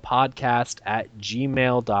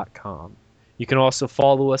talesoftamrielpodcast@gmail.com. You can also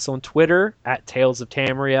follow us on Twitter at Tales of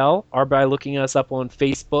Tamriel, or by looking us up on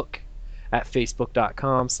Facebook at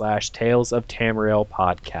facebook.com/Tales of Tamriel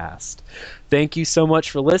podcast. Thank you so much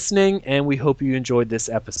for listening, and we hope you enjoyed this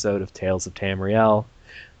episode of Tales of Tamriel.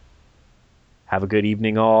 Have a good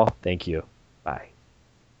evening, all. Thank you. Bye.